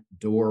vent,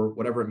 door,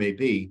 whatever it may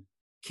be,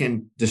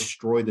 can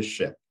destroy the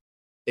ship.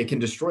 It can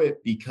destroy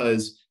it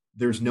because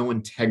there's no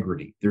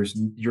integrity.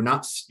 You're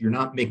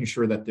not making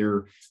sure that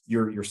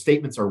your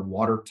statements are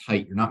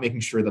watertight. You're not making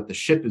sure that the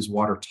ship is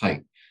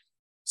watertight.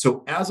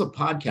 So as a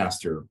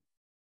podcaster,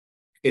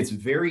 it's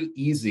very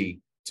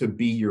easy to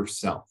be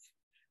yourself.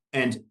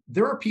 And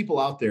there are people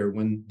out there,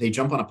 when they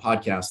jump on a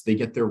podcast, they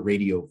get their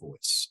radio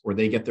voice or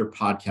they get their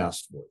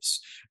podcast voice,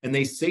 and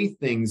they say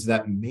things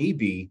that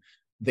maybe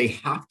they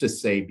have to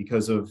say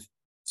because of,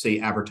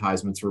 say,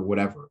 advertisements or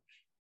whatever.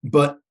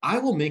 But I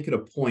will make it a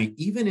point,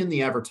 even in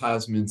the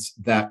advertisements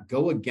that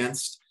go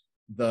against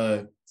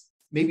the,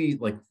 maybe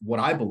like what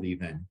I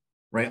believe in,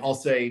 right? I'll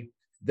say,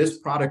 this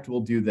product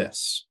will do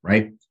this,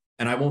 right?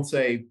 And I won't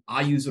say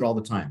I use it all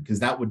the time, because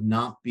that would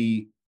not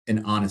be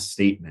an honest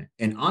statement.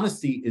 And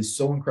honesty is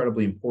so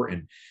incredibly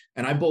important.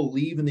 And I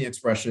believe in the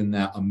expression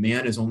that a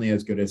man is only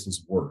as good as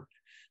his word.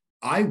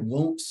 I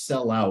won't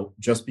sell out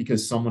just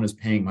because someone is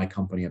paying my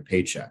company a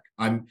paycheck.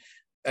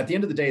 At the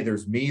end of the day,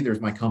 there's me, there's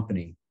my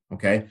company.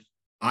 Okay.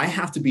 I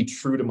have to be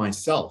true to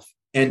myself.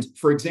 And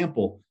for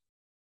example,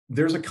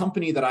 there's a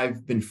company that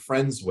I've been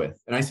friends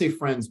with, and I say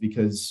friends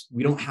because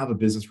we don't have a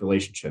business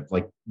relationship.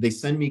 Like, they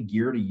send me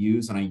gear to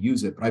use and I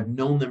use it, but I've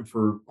known them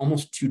for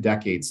almost 2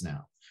 decades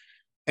now.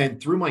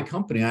 And through my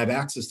company, I have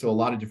access to a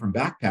lot of different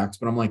backpacks,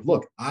 but I'm like,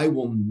 look, I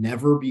will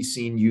never be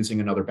seen using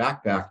another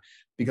backpack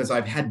because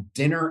I've had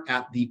dinner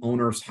at the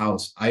owner's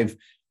house. I've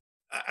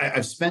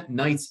spent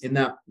nights in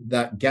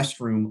that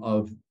guest room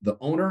of the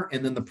owner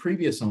and then the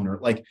previous owner.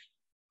 Like,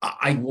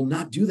 I will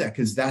not do that,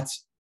 because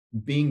that's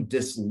being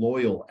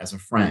disloyal as a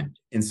friend.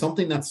 And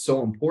something that's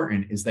so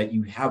important is that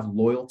you have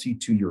loyalty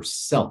to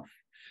yourself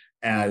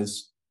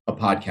as a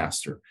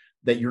podcaster,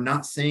 that you're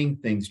not saying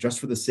things just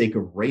for the sake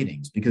of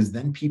ratings, because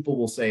then people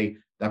will say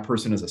that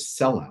person is a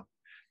sellout.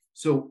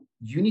 So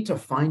you need to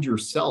find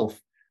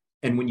yourself.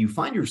 And when you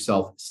find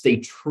yourself, stay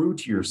true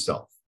to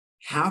yourself,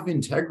 have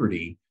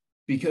integrity,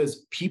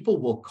 because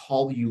people will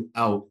call you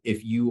out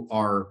if you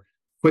are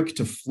quick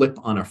to flip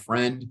on a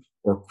friend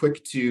or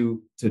quick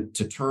to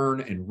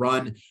turn and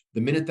run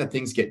the minute that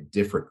things get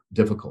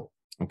difficult.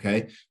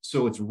 Okay.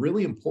 So it's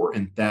really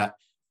important that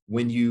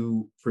when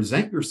you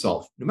present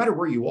yourself, no matter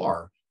where you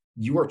are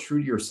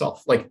true to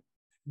yourself. Like,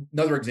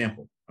 another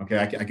example. Okay.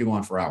 I could go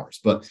on for hours,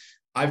 but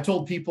I've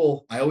told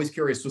people I always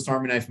carry a Swiss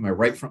Army knife in my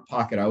right front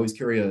pocket. I always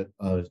carry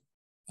a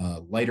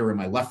lighter in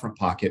my left front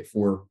pocket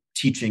for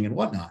teaching and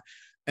whatnot.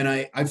 And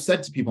I've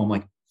said to people, I'm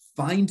like,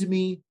 find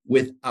me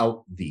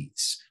without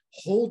these,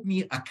 hold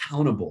me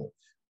accountable.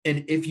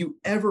 And if you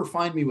ever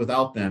find me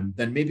without them,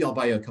 then maybe I'll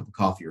buy you a cup of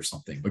coffee or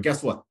something. But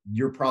guess what?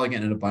 You're probably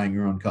going to end up buying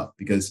your own cup,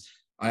 because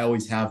I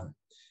always have them.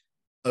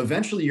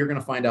 Eventually, you're going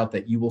to find out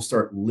that you will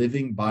start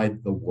living by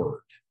the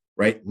word,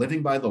 right?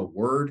 Living by the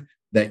word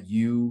that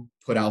you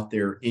put out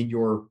there in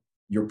your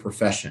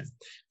profession.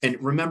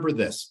 And remember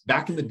this,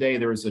 back in the day,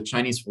 there was a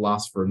Chinese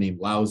philosopher named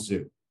Lao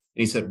Tzu.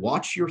 And he said,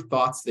 watch your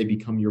thoughts, they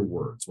become your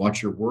words.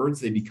 Watch your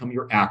words, they become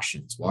your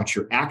actions. Watch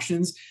your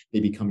actions, they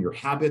become your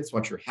habits.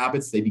 Watch your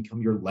habits, they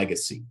become your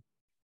legacy.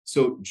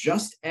 So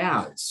just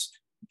as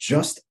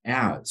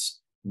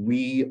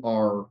we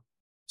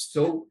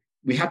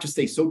have to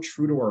stay so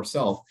true to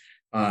ourselves.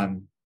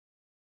 And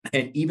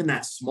even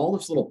that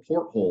smallest little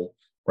porthole,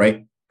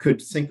 right,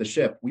 could sink the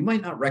ship. We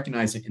might not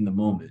recognize it in the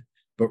moment,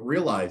 but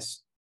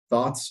realize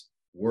thoughts,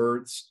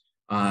 words,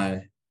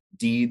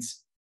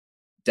 deeds,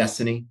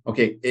 destiny.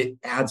 Okay, it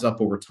adds up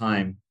over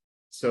time.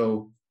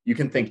 So you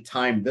can think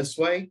time this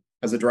way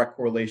has a direct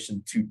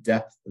correlation to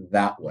depth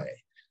that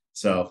way.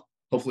 So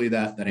hopefully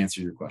that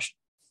answers your question.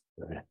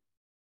 Okay.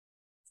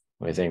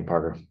 What do you think,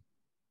 Parker?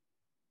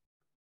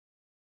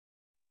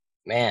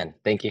 Man,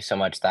 thank you so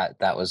much.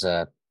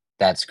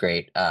 That's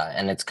great.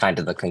 And it's kind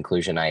of the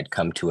conclusion I had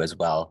come to as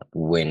well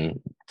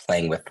when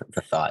playing with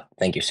the thought.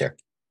 Thank you, sir.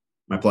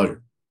 My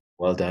pleasure.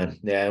 Well done.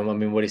 Yeah, I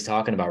mean, what he's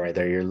talking about right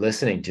there, you're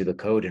listening to the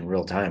code in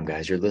real time,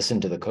 guys. You're listening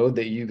to the code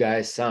that you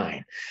guys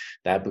sign,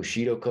 that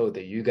Bushido code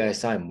that you guys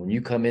sign. When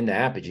you come into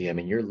Apogee, I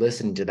mean, you're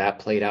listening to that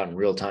played out in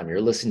real time.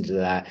 You're listening to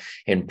that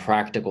in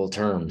practical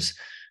terms.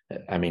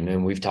 I mean,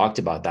 and we've talked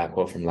about that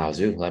quote from Lao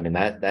Tzu. I mean,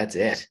 that's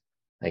it.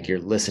 Like, you're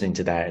listening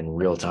to that in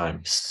real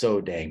time. So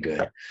dang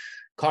good.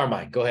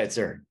 Carmine, go ahead,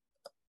 sir.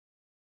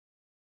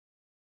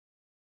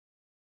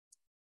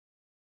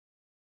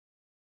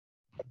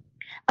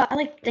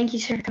 Thank you,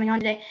 sir, for coming on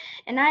today.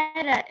 And I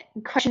had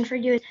a question for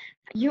you.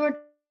 You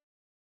were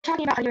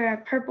talking about how you're a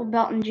purple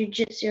belt in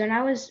jiu-jitsu, and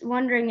I was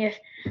wondering if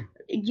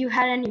you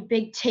had any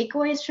big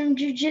takeaways from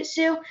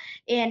jiu-jitsu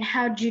and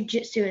how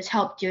jiu-jitsu has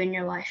helped you in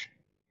your life.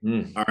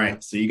 All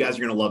right. So you guys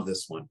are going to love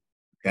this one.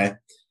 Okay.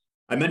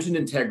 I mentioned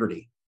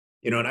integrity,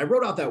 and I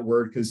wrote out that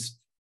word because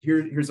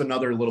here's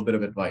another little bit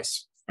of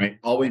advice, right?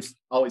 Always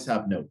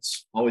have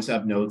notes. Always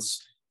have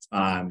notes.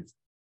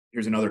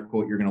 Here's another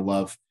quote you're going to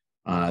love.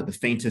 The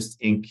faintest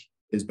ink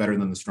is better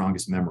than the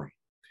strongest memory.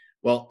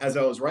 Well, as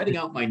I was writing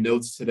out my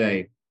notes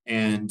today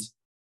and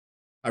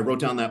I wrote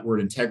down that word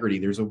integrity,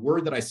 there's a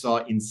word that I saw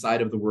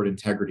inside of the word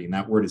integrity, and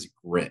that word is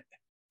grit.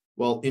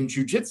 Well, in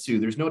jiu-jitsu,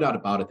 there's no doubt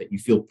about it that you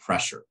feel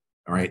pressure.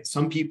 All right.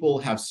 Some people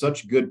have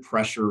such good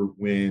pressure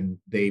when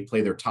they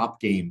play their top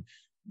game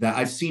that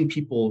I've seen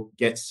people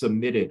get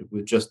submitted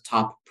with just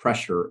top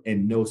pressure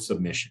and no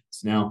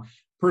submissions. Now,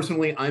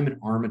 personally, I'm an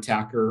arm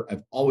attacker.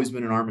 I've always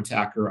been an arm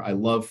attacker. I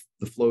love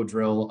the flow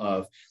drill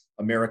of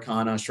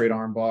Americana, straight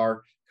arm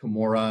bar,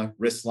 Kimura,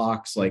 wrist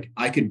locks. Like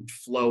I could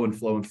flow and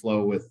flow and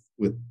flow with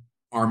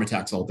arm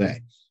attacks all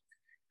day.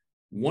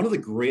 One of the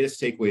greatest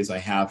takeaways I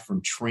have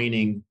from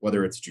training,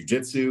 whether it's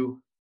jujitsu,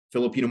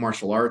 Filipino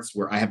martial arts,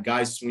 where I have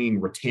guys swinging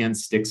rattan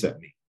sticks at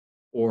me,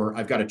 or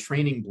I've got a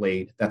training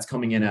blade that's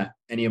coming in at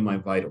any of my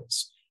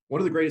vitals.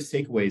 One of the greatest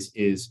takeaways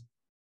is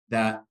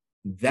that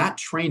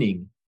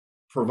training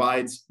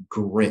provides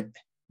grit,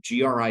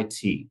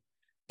 G-R-I-T.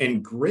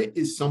 And grit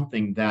is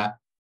something that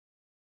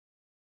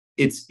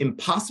it's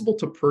impossible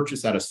to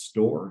purchase at a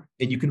store,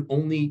 and you can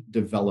only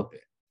develop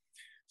it.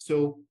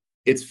 So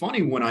it's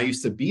funny when I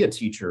used to be a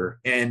teacher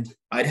and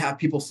I'd have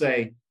people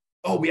say,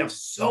 oh, we have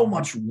so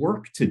much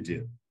work to do.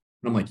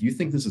 And I'm like, you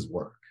think this is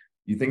work?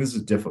 You think this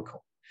is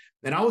difficult?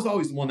 And I was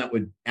always the one that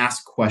would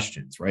ask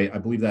questions, right? I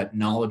believe that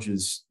knowledge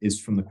is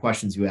from the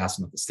questions you ask,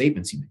 not the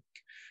statements you make.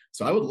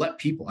 So I would let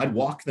people, I'd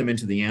walk them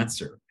into the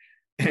answer.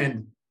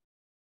 And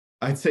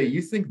I'd say,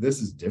 you think this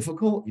is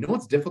difficult? You know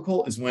what's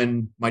difficult is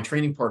when my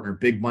training partner,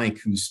 Big Mike,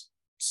 who's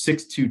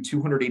 6'2",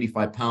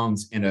 285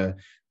 pounds, and a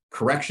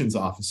corrections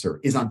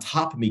officer, is on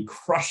top of me,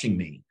 crushing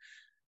me.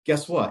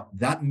 Guess what?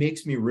 That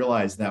makes me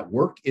realize that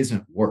work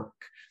isn't work.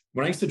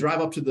 When I used to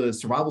drive up to the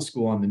survival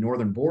school on the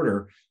northern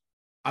border,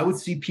 I would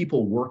see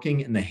people working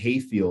in the hay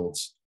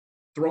fields,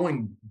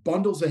 throwing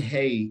bundles of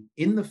hay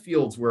in the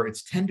fields where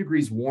it's 10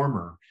 degrees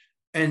warmer,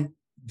 and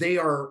they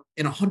are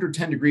in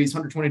 110 degrees,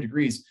 120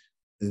 degrees.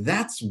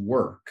 That's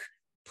work.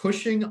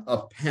 Pushing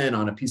a pen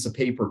on a piece of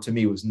paper to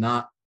me was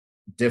not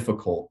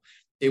difficult.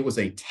 It was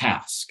a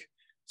task.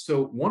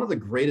 So one of the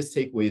greatest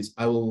takeaways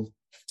I will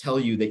tell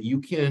you that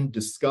you can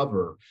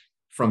discover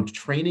from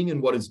training in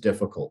what is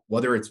difficult,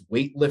 whether it's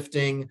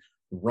weightlifting,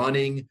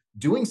 running,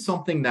 doing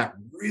something that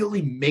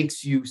really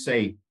makes you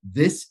say,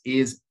 this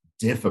is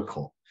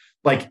difficult.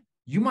 Like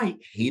you might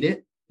hate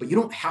it, but you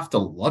don't have to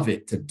love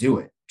it to do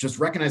it. Just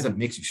recognize that it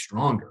makes you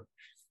stronger.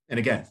 And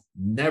again,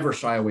 never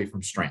shy away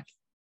from strength.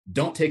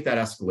 Don't take that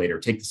escalator,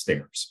 take the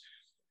stairs.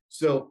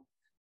 So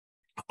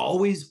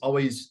always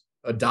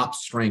adopt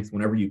strength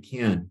whenever you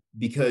can,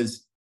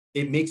 because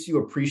it makes you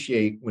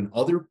appreciate when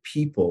other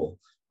people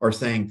are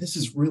saying, this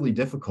is really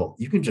difficult.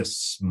 You can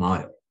just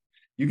smile.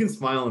 You can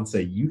smile and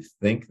say, you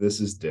think this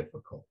is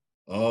difficult.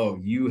 Oh,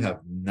 you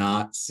have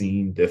not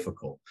seen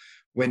difficult.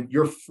 When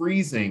you're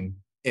freezing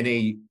in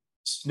a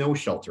snow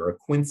shelter, a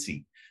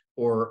Quincy,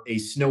 or a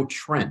snow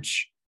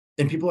trench,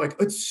 and people are like,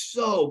 it's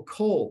so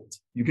cold.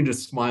 You can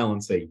just smile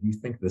and say, you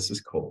think this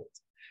is cold.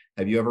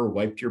 Have you ever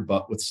wiped your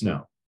butt with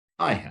snow?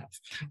 I have.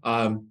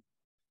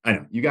 I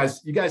know you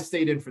guys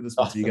stayed in for this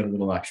one, so you get a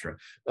little extra.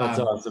 That's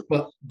awesome.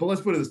 But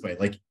let's put it this way: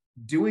 like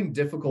doing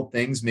difficult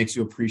things makes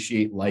you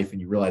appreciate life, and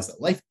you realize that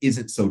life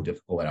isn't so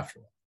difficult after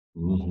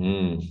all.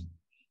 Mm-hmm.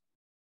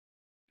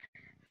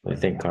 What do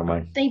you think,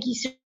 Carmine? Thank you,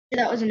 sir.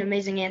 That was an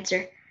amazing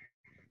answer.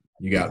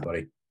 You got it,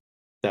 buddy.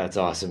 That's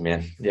awesome,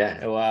 man.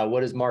 Yeah. Well,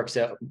 what does Mark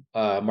say?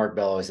 Mark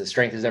Bell always says,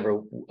 strength is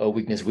never a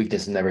weakness.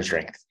 Weakness is never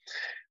strength.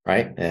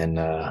 Right. And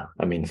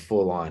I mean,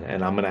 full on.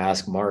 And I'm going to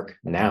ask Mark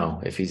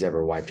now if he's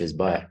ever wiped his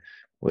butt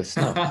with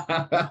snow.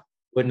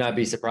 Would not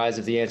be surprised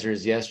if the answer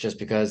is yes, just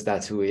because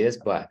that's who he is.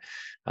 But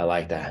I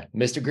like that.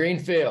 Mr.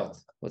 Greenfield,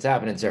 what's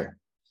happening, sir?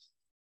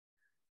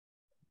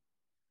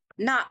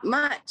 Not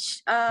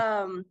much.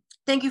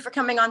 Thank you for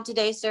coming on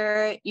today,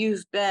 sir.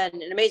 You've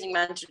been an amazing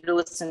mentor to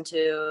listen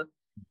to.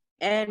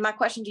 And my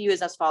question to you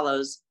is as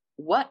follows.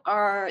 What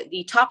are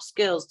the top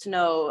skills to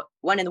know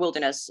when in the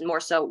wilderness? And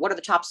more so, what are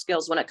the top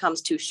skills when it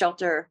comes to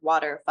shelter,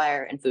 water,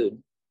 fire, and food?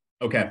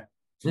 Okay.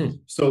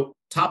 So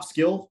top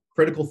skill,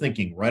 critical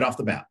thinking right off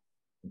the bat.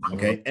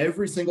 Okay.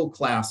 Every single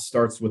class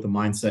starts with a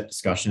mindset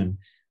discussion,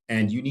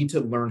 and you need to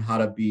learn how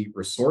to be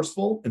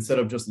resourceful instead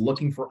of just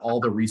looking for all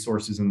the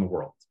resources in the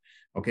world.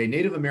 Okay.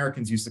 Native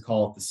Americans used to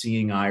call it the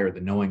seeing eye or the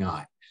knowing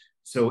eye.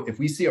 So if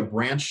we see a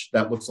branch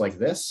that looks like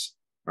this,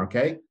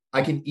 okay,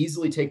 I can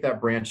easily take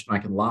that branch and I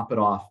can lop it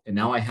off. And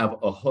now I have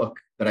a hook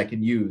that I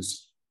can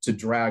use to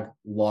drag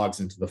logs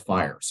into the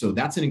fire. So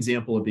that's an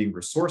example of being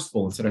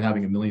resourceful instead of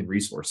having a million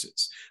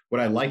resources. Would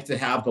I like to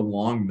have the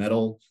long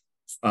metal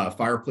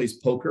fireplace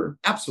poker?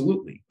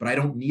 Absolutely. But I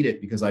don't need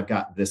it because I've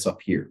got this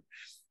up here.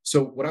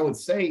 So what I would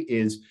say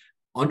is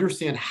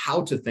understand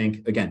how to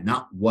think, again,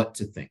 not what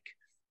to think.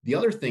 The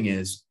other thing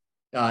is,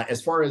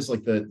 as far as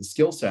like the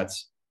skill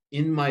sets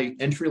in my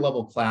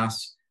entry-level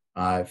class,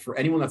 for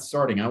anyone that's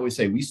starting, I always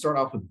say we start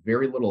off with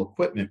very little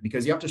equipment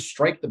because you have to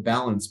strike the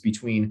balance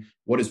between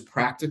what is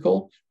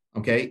practical,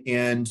 okay,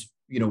 and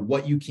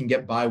what you can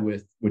get by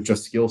with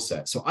just skill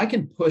set. So I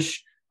can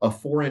push a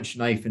 4-inch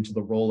knife into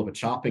the role of a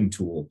chopping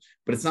tool,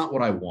 but it's not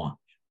what I want.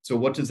 So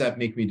what does that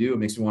make me do? It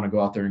makes me want to go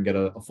out there and get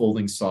a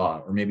folding saw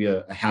or maybe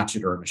a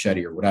hatchet or a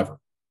machete or whatever.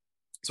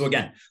 So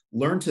again,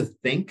 learn to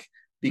think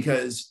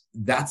because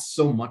that's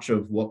so much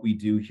of what we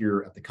do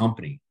here at the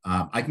company.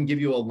 I can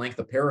give you a length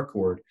of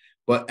paracord,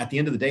 but at the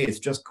end of the day, it's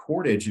just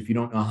cordage if you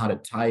don't know how to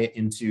tie it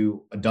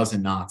into a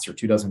dozen knots or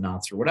 24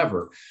 knots or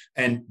whatever.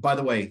 And by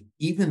the way,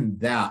 even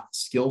that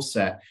skill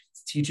set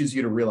teaches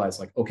you to realize,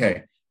 like,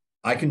 okay,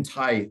 I can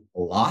tie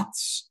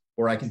lots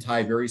or I can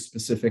tie very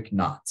specific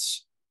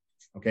knots.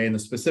 Okay. And the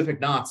specific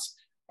knots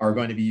are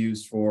going to be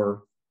used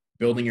for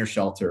building your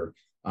shelter,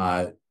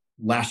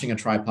 lashing a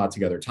tripod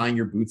together, tying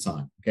your boots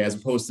on, okay, as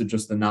opposed to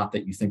just the knot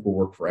that you think will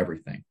work for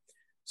everything.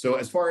 So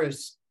as far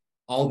as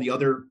all the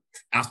other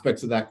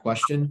aspects of that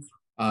question,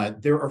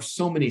 there are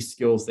so many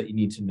skills that you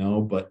need to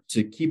know, but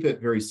to keep it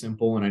very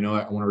simple, and I know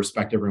I want to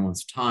respect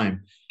everyone's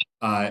time,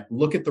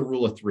 look at the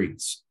rule of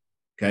threes,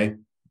 okay?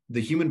 The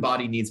human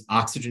body needs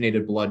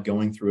oxygenated blood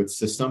going through its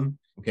system,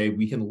 okay?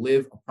 We can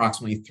live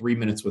approximately 3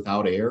 minutes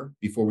without air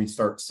before we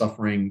start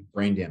suffering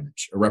brain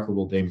damage,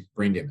 irreparable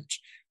brain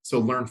damage. So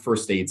learn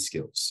first aid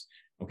skills,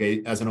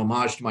 okay? As an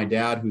homage to my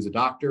dad, who's a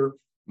doctor,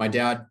 my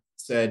dad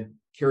said,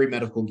 carry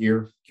medical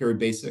gear, carry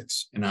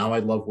basics. And now I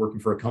love working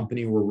for a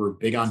company where we're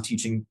big on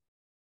teaching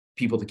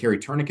people to carry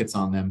tourniquets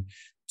on them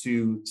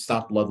to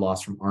stop blood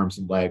loss from arms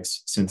and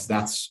legs, since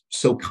that's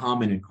so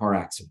common in car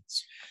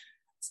accidents.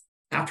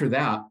 After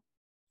that,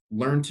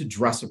 learn to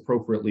dress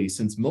appropriately,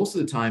 since most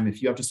of the time,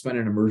 if you have to spend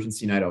an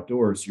emergency night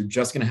outdoors, you're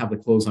just going to have the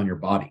clothes on your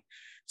body.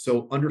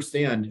 So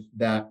understand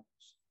that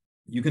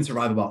you can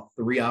survive about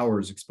 3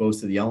 hours exposed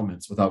to the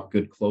elements without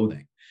good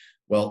clothing.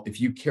 Well,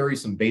 if you carry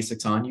some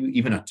basics on you,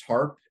 even a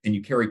tarp, and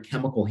you carry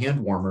chemical hand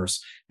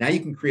warmers, now you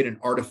can create an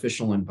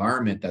artificial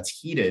environment that's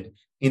heated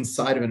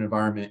inside of an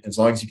environment. As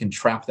long as you can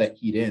trap that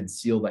heat in,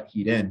 seal that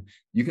heat in,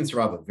 you can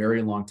survive a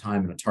very long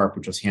time in a tarp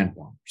with just hand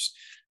warmers.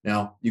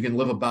 Now, you can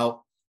live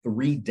about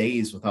 3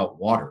 days without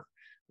water.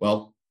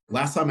 Well,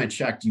 last time I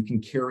checked, you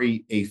can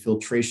carry a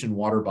filtration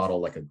water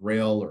bottle like a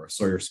Grail or a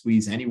Sawyer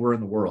Squeeze anywhere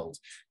in the world.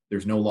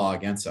 There's no law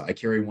against it. I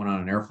carry one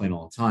on an airplane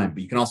all the time,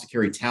 but you can also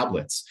carry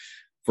tablets.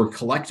 For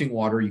collecting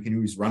water, you can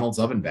use Reynolds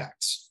oven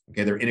bags.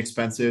 Okay, they're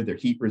inexpensive, they're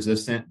heat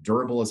resistant,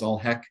 durable as all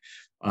heck.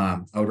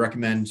 I would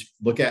recommend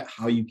look at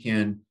how you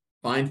can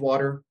find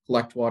water,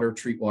 collect water,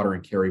 treat water,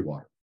 and carry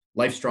water.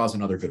 Life straw is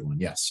another good one,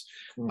 yes.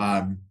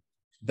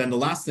 Then the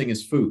last thing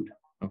is food,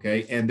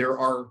 okay? And there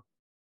are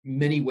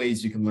many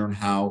ways you can learn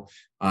how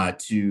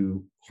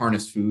to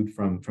harness food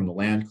from the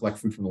land, collect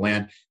food from the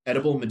land.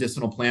 Edible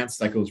medicinal plants,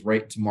 that goes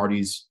right to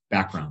Marty's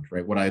background,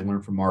 right? What I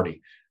learned from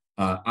Marty.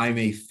 I'm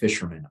a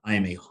fisherman. I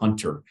am a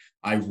hunter.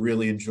 I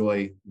really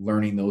enjoy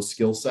learning those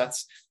skill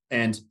sets.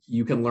 And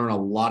you can learn a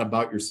lot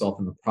about yourself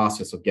in the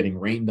process of getting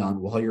rained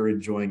on while you're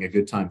enjoying a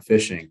good time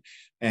fishing.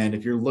 And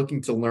if you're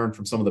looking to learn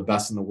from some of the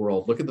best in the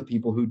world, look at the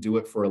people who do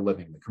it for a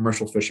living, the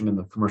commercial fishermen,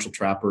 the commercial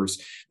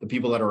trappers, the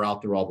people that are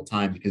out there all the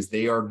time, because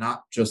they are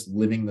not just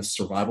living the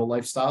survival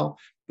lifestyle.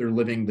 They're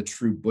living the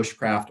true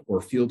bushcraft or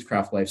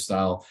fieldcraft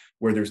lifestyle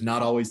where there's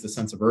not always the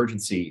sense of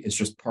urgency. It's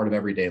just part of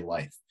everyday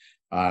life.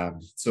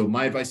 So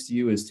my advice to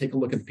you is take a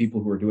look at the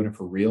people who are doing it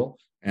for real,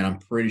 and I'm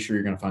pretty sure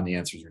you're going to find the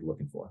answers you're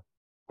looking for.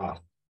 Wow.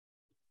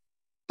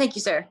 Thank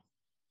you, sir.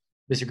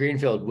 Mr.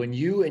 Greenfield, when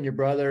you and your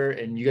brother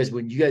and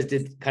when you guys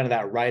did kind of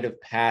that rite of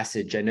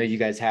passage, I know you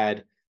guys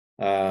had,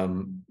 there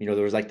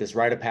was like this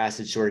rite of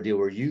passage sort of deal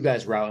where you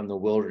guys were out in the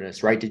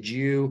wilderness, right?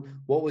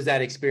 What was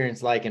that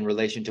experience like in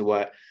relation to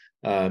what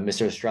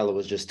Mr. Estela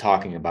was just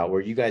talking about?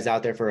 Were you guys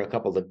out there for a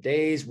couple of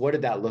days? What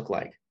did that look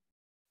like?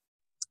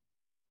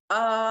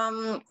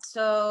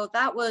 So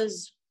that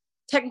was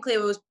technically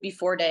it was be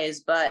 4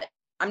 days, but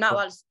I'm not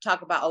allowed to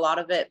talk about a lot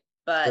of it.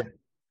 But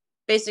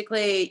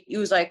basically, it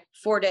was like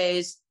 4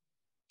 days.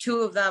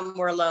 2 of them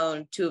were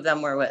alone. 2 of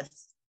them were with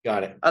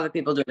other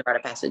people doing the rite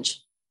of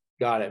passage.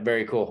 Got it.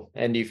 Very cool.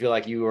 And do you feel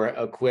like you were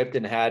equipped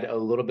and had a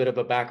little bit of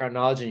a background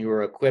knowledge, and you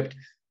were equipped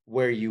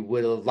where you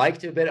would have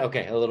liked to have been?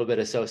 Okay, a little bit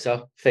of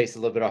face a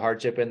little bit of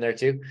hardship in there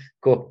too.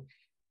 Cool.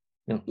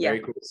 No, very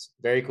cool.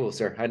 Very cool,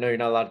 sir. I know you're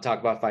not allowed to talk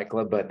about Fight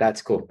Club, but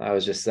that's cool. I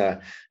was just, I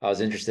was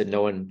interested in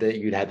knowing that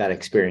you'd had that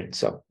experience.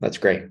 So that's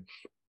great.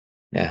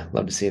 Yeah.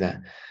 Love to see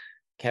that.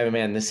 Kevin,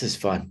 man, this is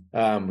fun.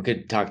 Good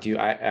to talk to you.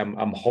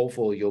 I'm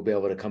hopeful you'll be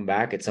able to come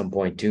back at some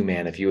point too,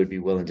 man, if you would be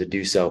willing to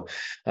do so.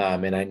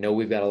 And I know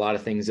we've got a lot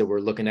of things that we're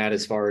looking at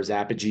as far as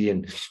apogee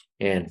and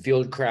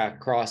fieldcraft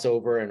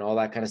crossover and all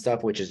that kind of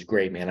stuff, which is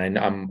great, man.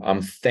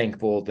 I'm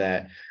thankful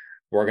that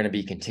we're going to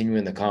be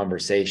continuing the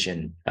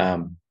conversation.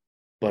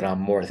 But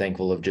I'm more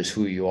thankful of just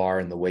who you are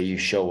and the way you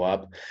show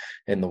up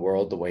in the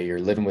world, the way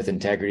you're living with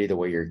integrity, the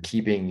way you're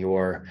keeping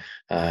your,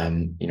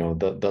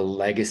 the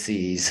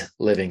legacies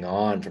living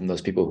on from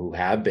those people who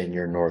have been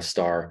your North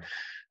Star.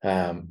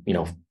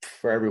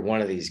 For every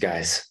one of these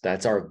guys,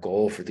 that's our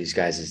goal for these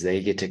guys, is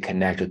they get to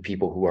connect with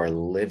people who are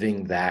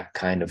living that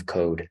kind of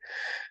code.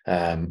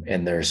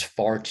 And there's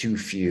far too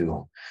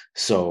few.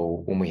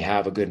 So when we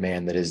have a good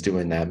man that is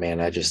doing that, man,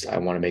 I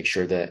want to make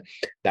sure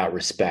that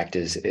respect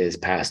is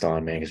passed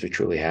on, man, because we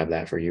truly have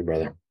that for you,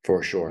 brother,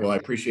 for sure. Well, I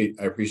appreciate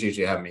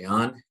you having me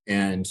on,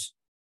 and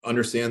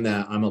understand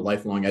that I'm a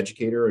lifelong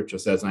educator,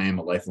 just as I am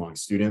a lifelong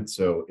student.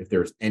 So if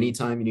there's any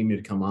time you need me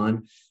to come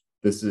on,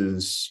 this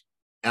is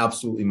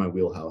absolutely my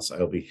wheelhouse.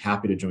 I'll be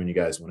happy to join you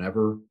guys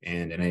whenever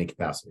and in any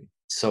capacity.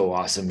 So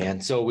awesome, man.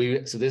 So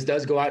this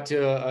does go out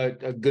to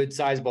a good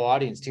sizable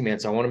audience too, man.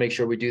 So I want to make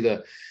sure we do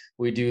the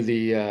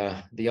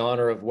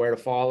honor of where to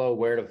follow,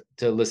 where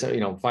to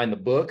listen, find the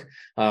book,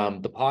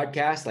 the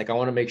podcast. Like, I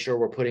want to make sure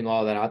we're putting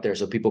all that out there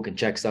so people can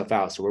check stuff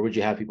out. So where would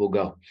you have people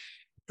go?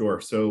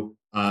 Sure. So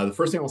the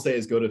first thing I'll say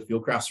is go to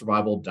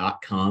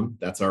fieldcraftsurvival.com.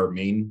 That's our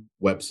main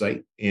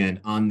website. And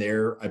on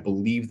there, I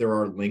believe there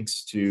are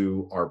links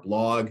to our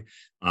blog.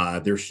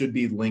 There should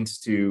be links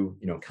to,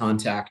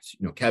 contact,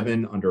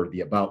 Kevin under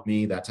the About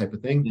Me, that type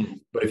of thing. Mm-hmm.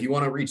 But if you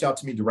want to reach out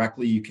to me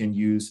directly, you can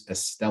use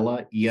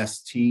Estela,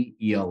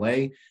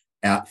 Estela,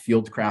 at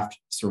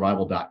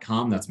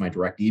fieldcraftsurvival.com. That's my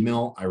direct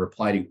email. I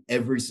reply to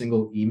every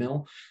single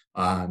email.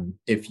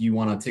 If you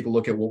want to take a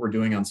look at what we're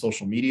doing on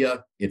social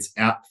media, it's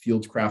at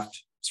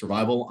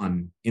fieldcraftsurvival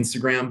on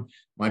Instagram.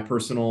 My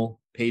personal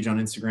page on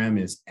Instagram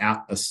is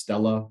at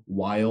Estela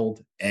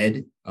Wild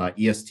Ed,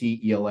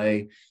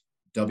 Estela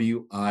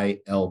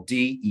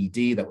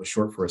WILDED. That was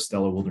short for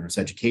Estela Wilderness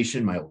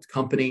Education, my old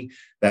company.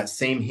 That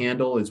same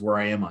handle is where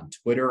I am on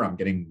Twitter. I'm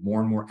getting more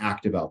and more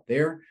active out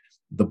there.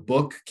 The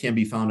book can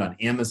be found on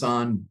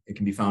Amazon. It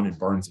can be found in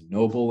Barnes &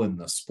 Noble in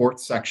the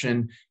sports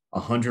section,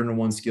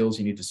 101 Skills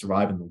You Need to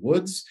Survive in the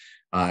Woods.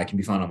 It can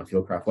be found on the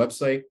Fieldcraft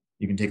website.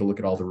 You can take a look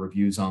at all the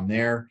reviews on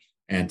there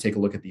and take a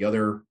look at the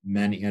other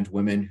men and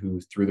women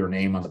who threw their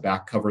name on the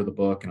back cover of the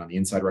book and on the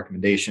inside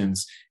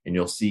recommendations. And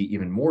you'll see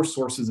even more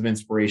sources of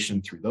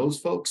inspiration through those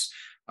folks.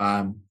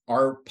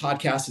 Our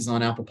podcast is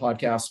on Apple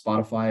Podcasts,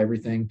 Spotify,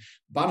 everything.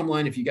 Bottom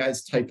line, if you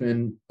guys type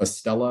in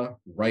Estela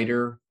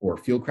writer or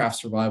Fieldcraft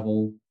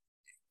Survival,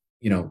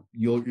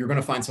 you're going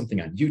to find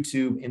something on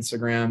YouTube,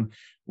 Instagram.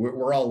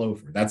 We're all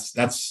over.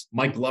 That's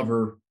Mike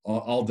Glover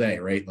all day,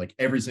 right? Like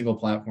every single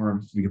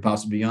platform we could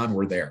possibly be on,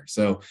 we're there.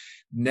 So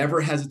never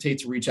hesitate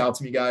to reach out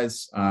to me,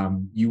 guys.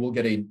 You will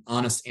get an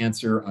honest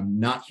answer. I'm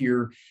not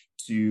here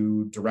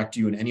to direct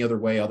you in any other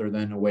way other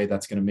than a way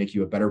that's going to make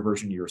you a better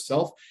version of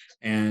yourself.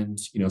 And,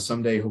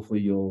 someday,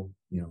 hopefully you'll,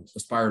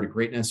 aspire to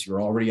greatness.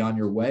 You're already on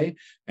your way,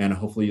 and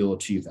hopefully you'll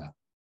achieve that.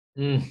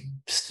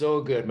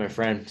 So good, my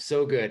friend.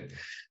 So good.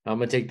 I'm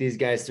going to take these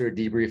guys through a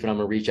debrief, and I'm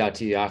going to reach out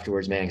to you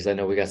afterwards, man, because I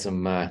know we got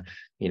some,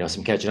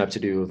 some catching up to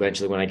do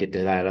eventually when I get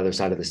to that other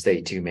side of the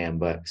state too, man.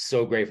 But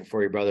so grateful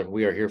for you, brother.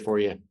 We are here for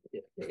you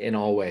in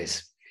all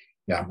ways.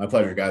 Yeah, my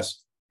pleasure,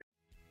 guys.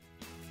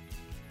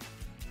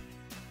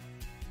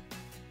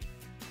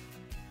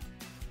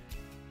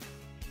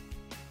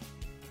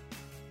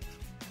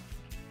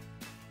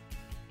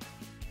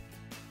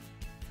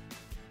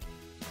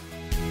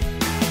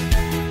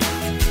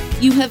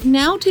 You have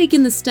now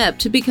taken the step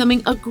to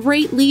becoming a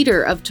great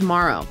leader of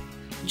tomorrow.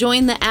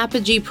 Join the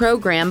Apogee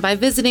program by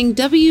visiting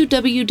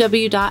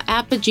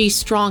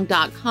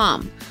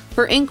www.apogeestrong.com.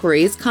 For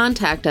inquiries,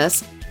 contact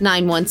us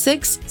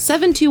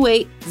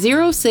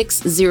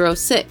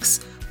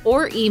 916-728-0606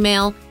 or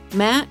email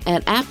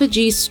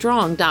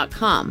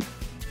matt@apogeestrong.com.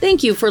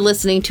 Thank you for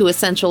listening to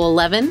Essential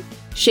 11,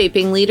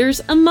 Shaping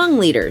Leaders Among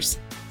Leaders.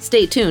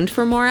 Stay tuned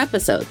for more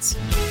episodes.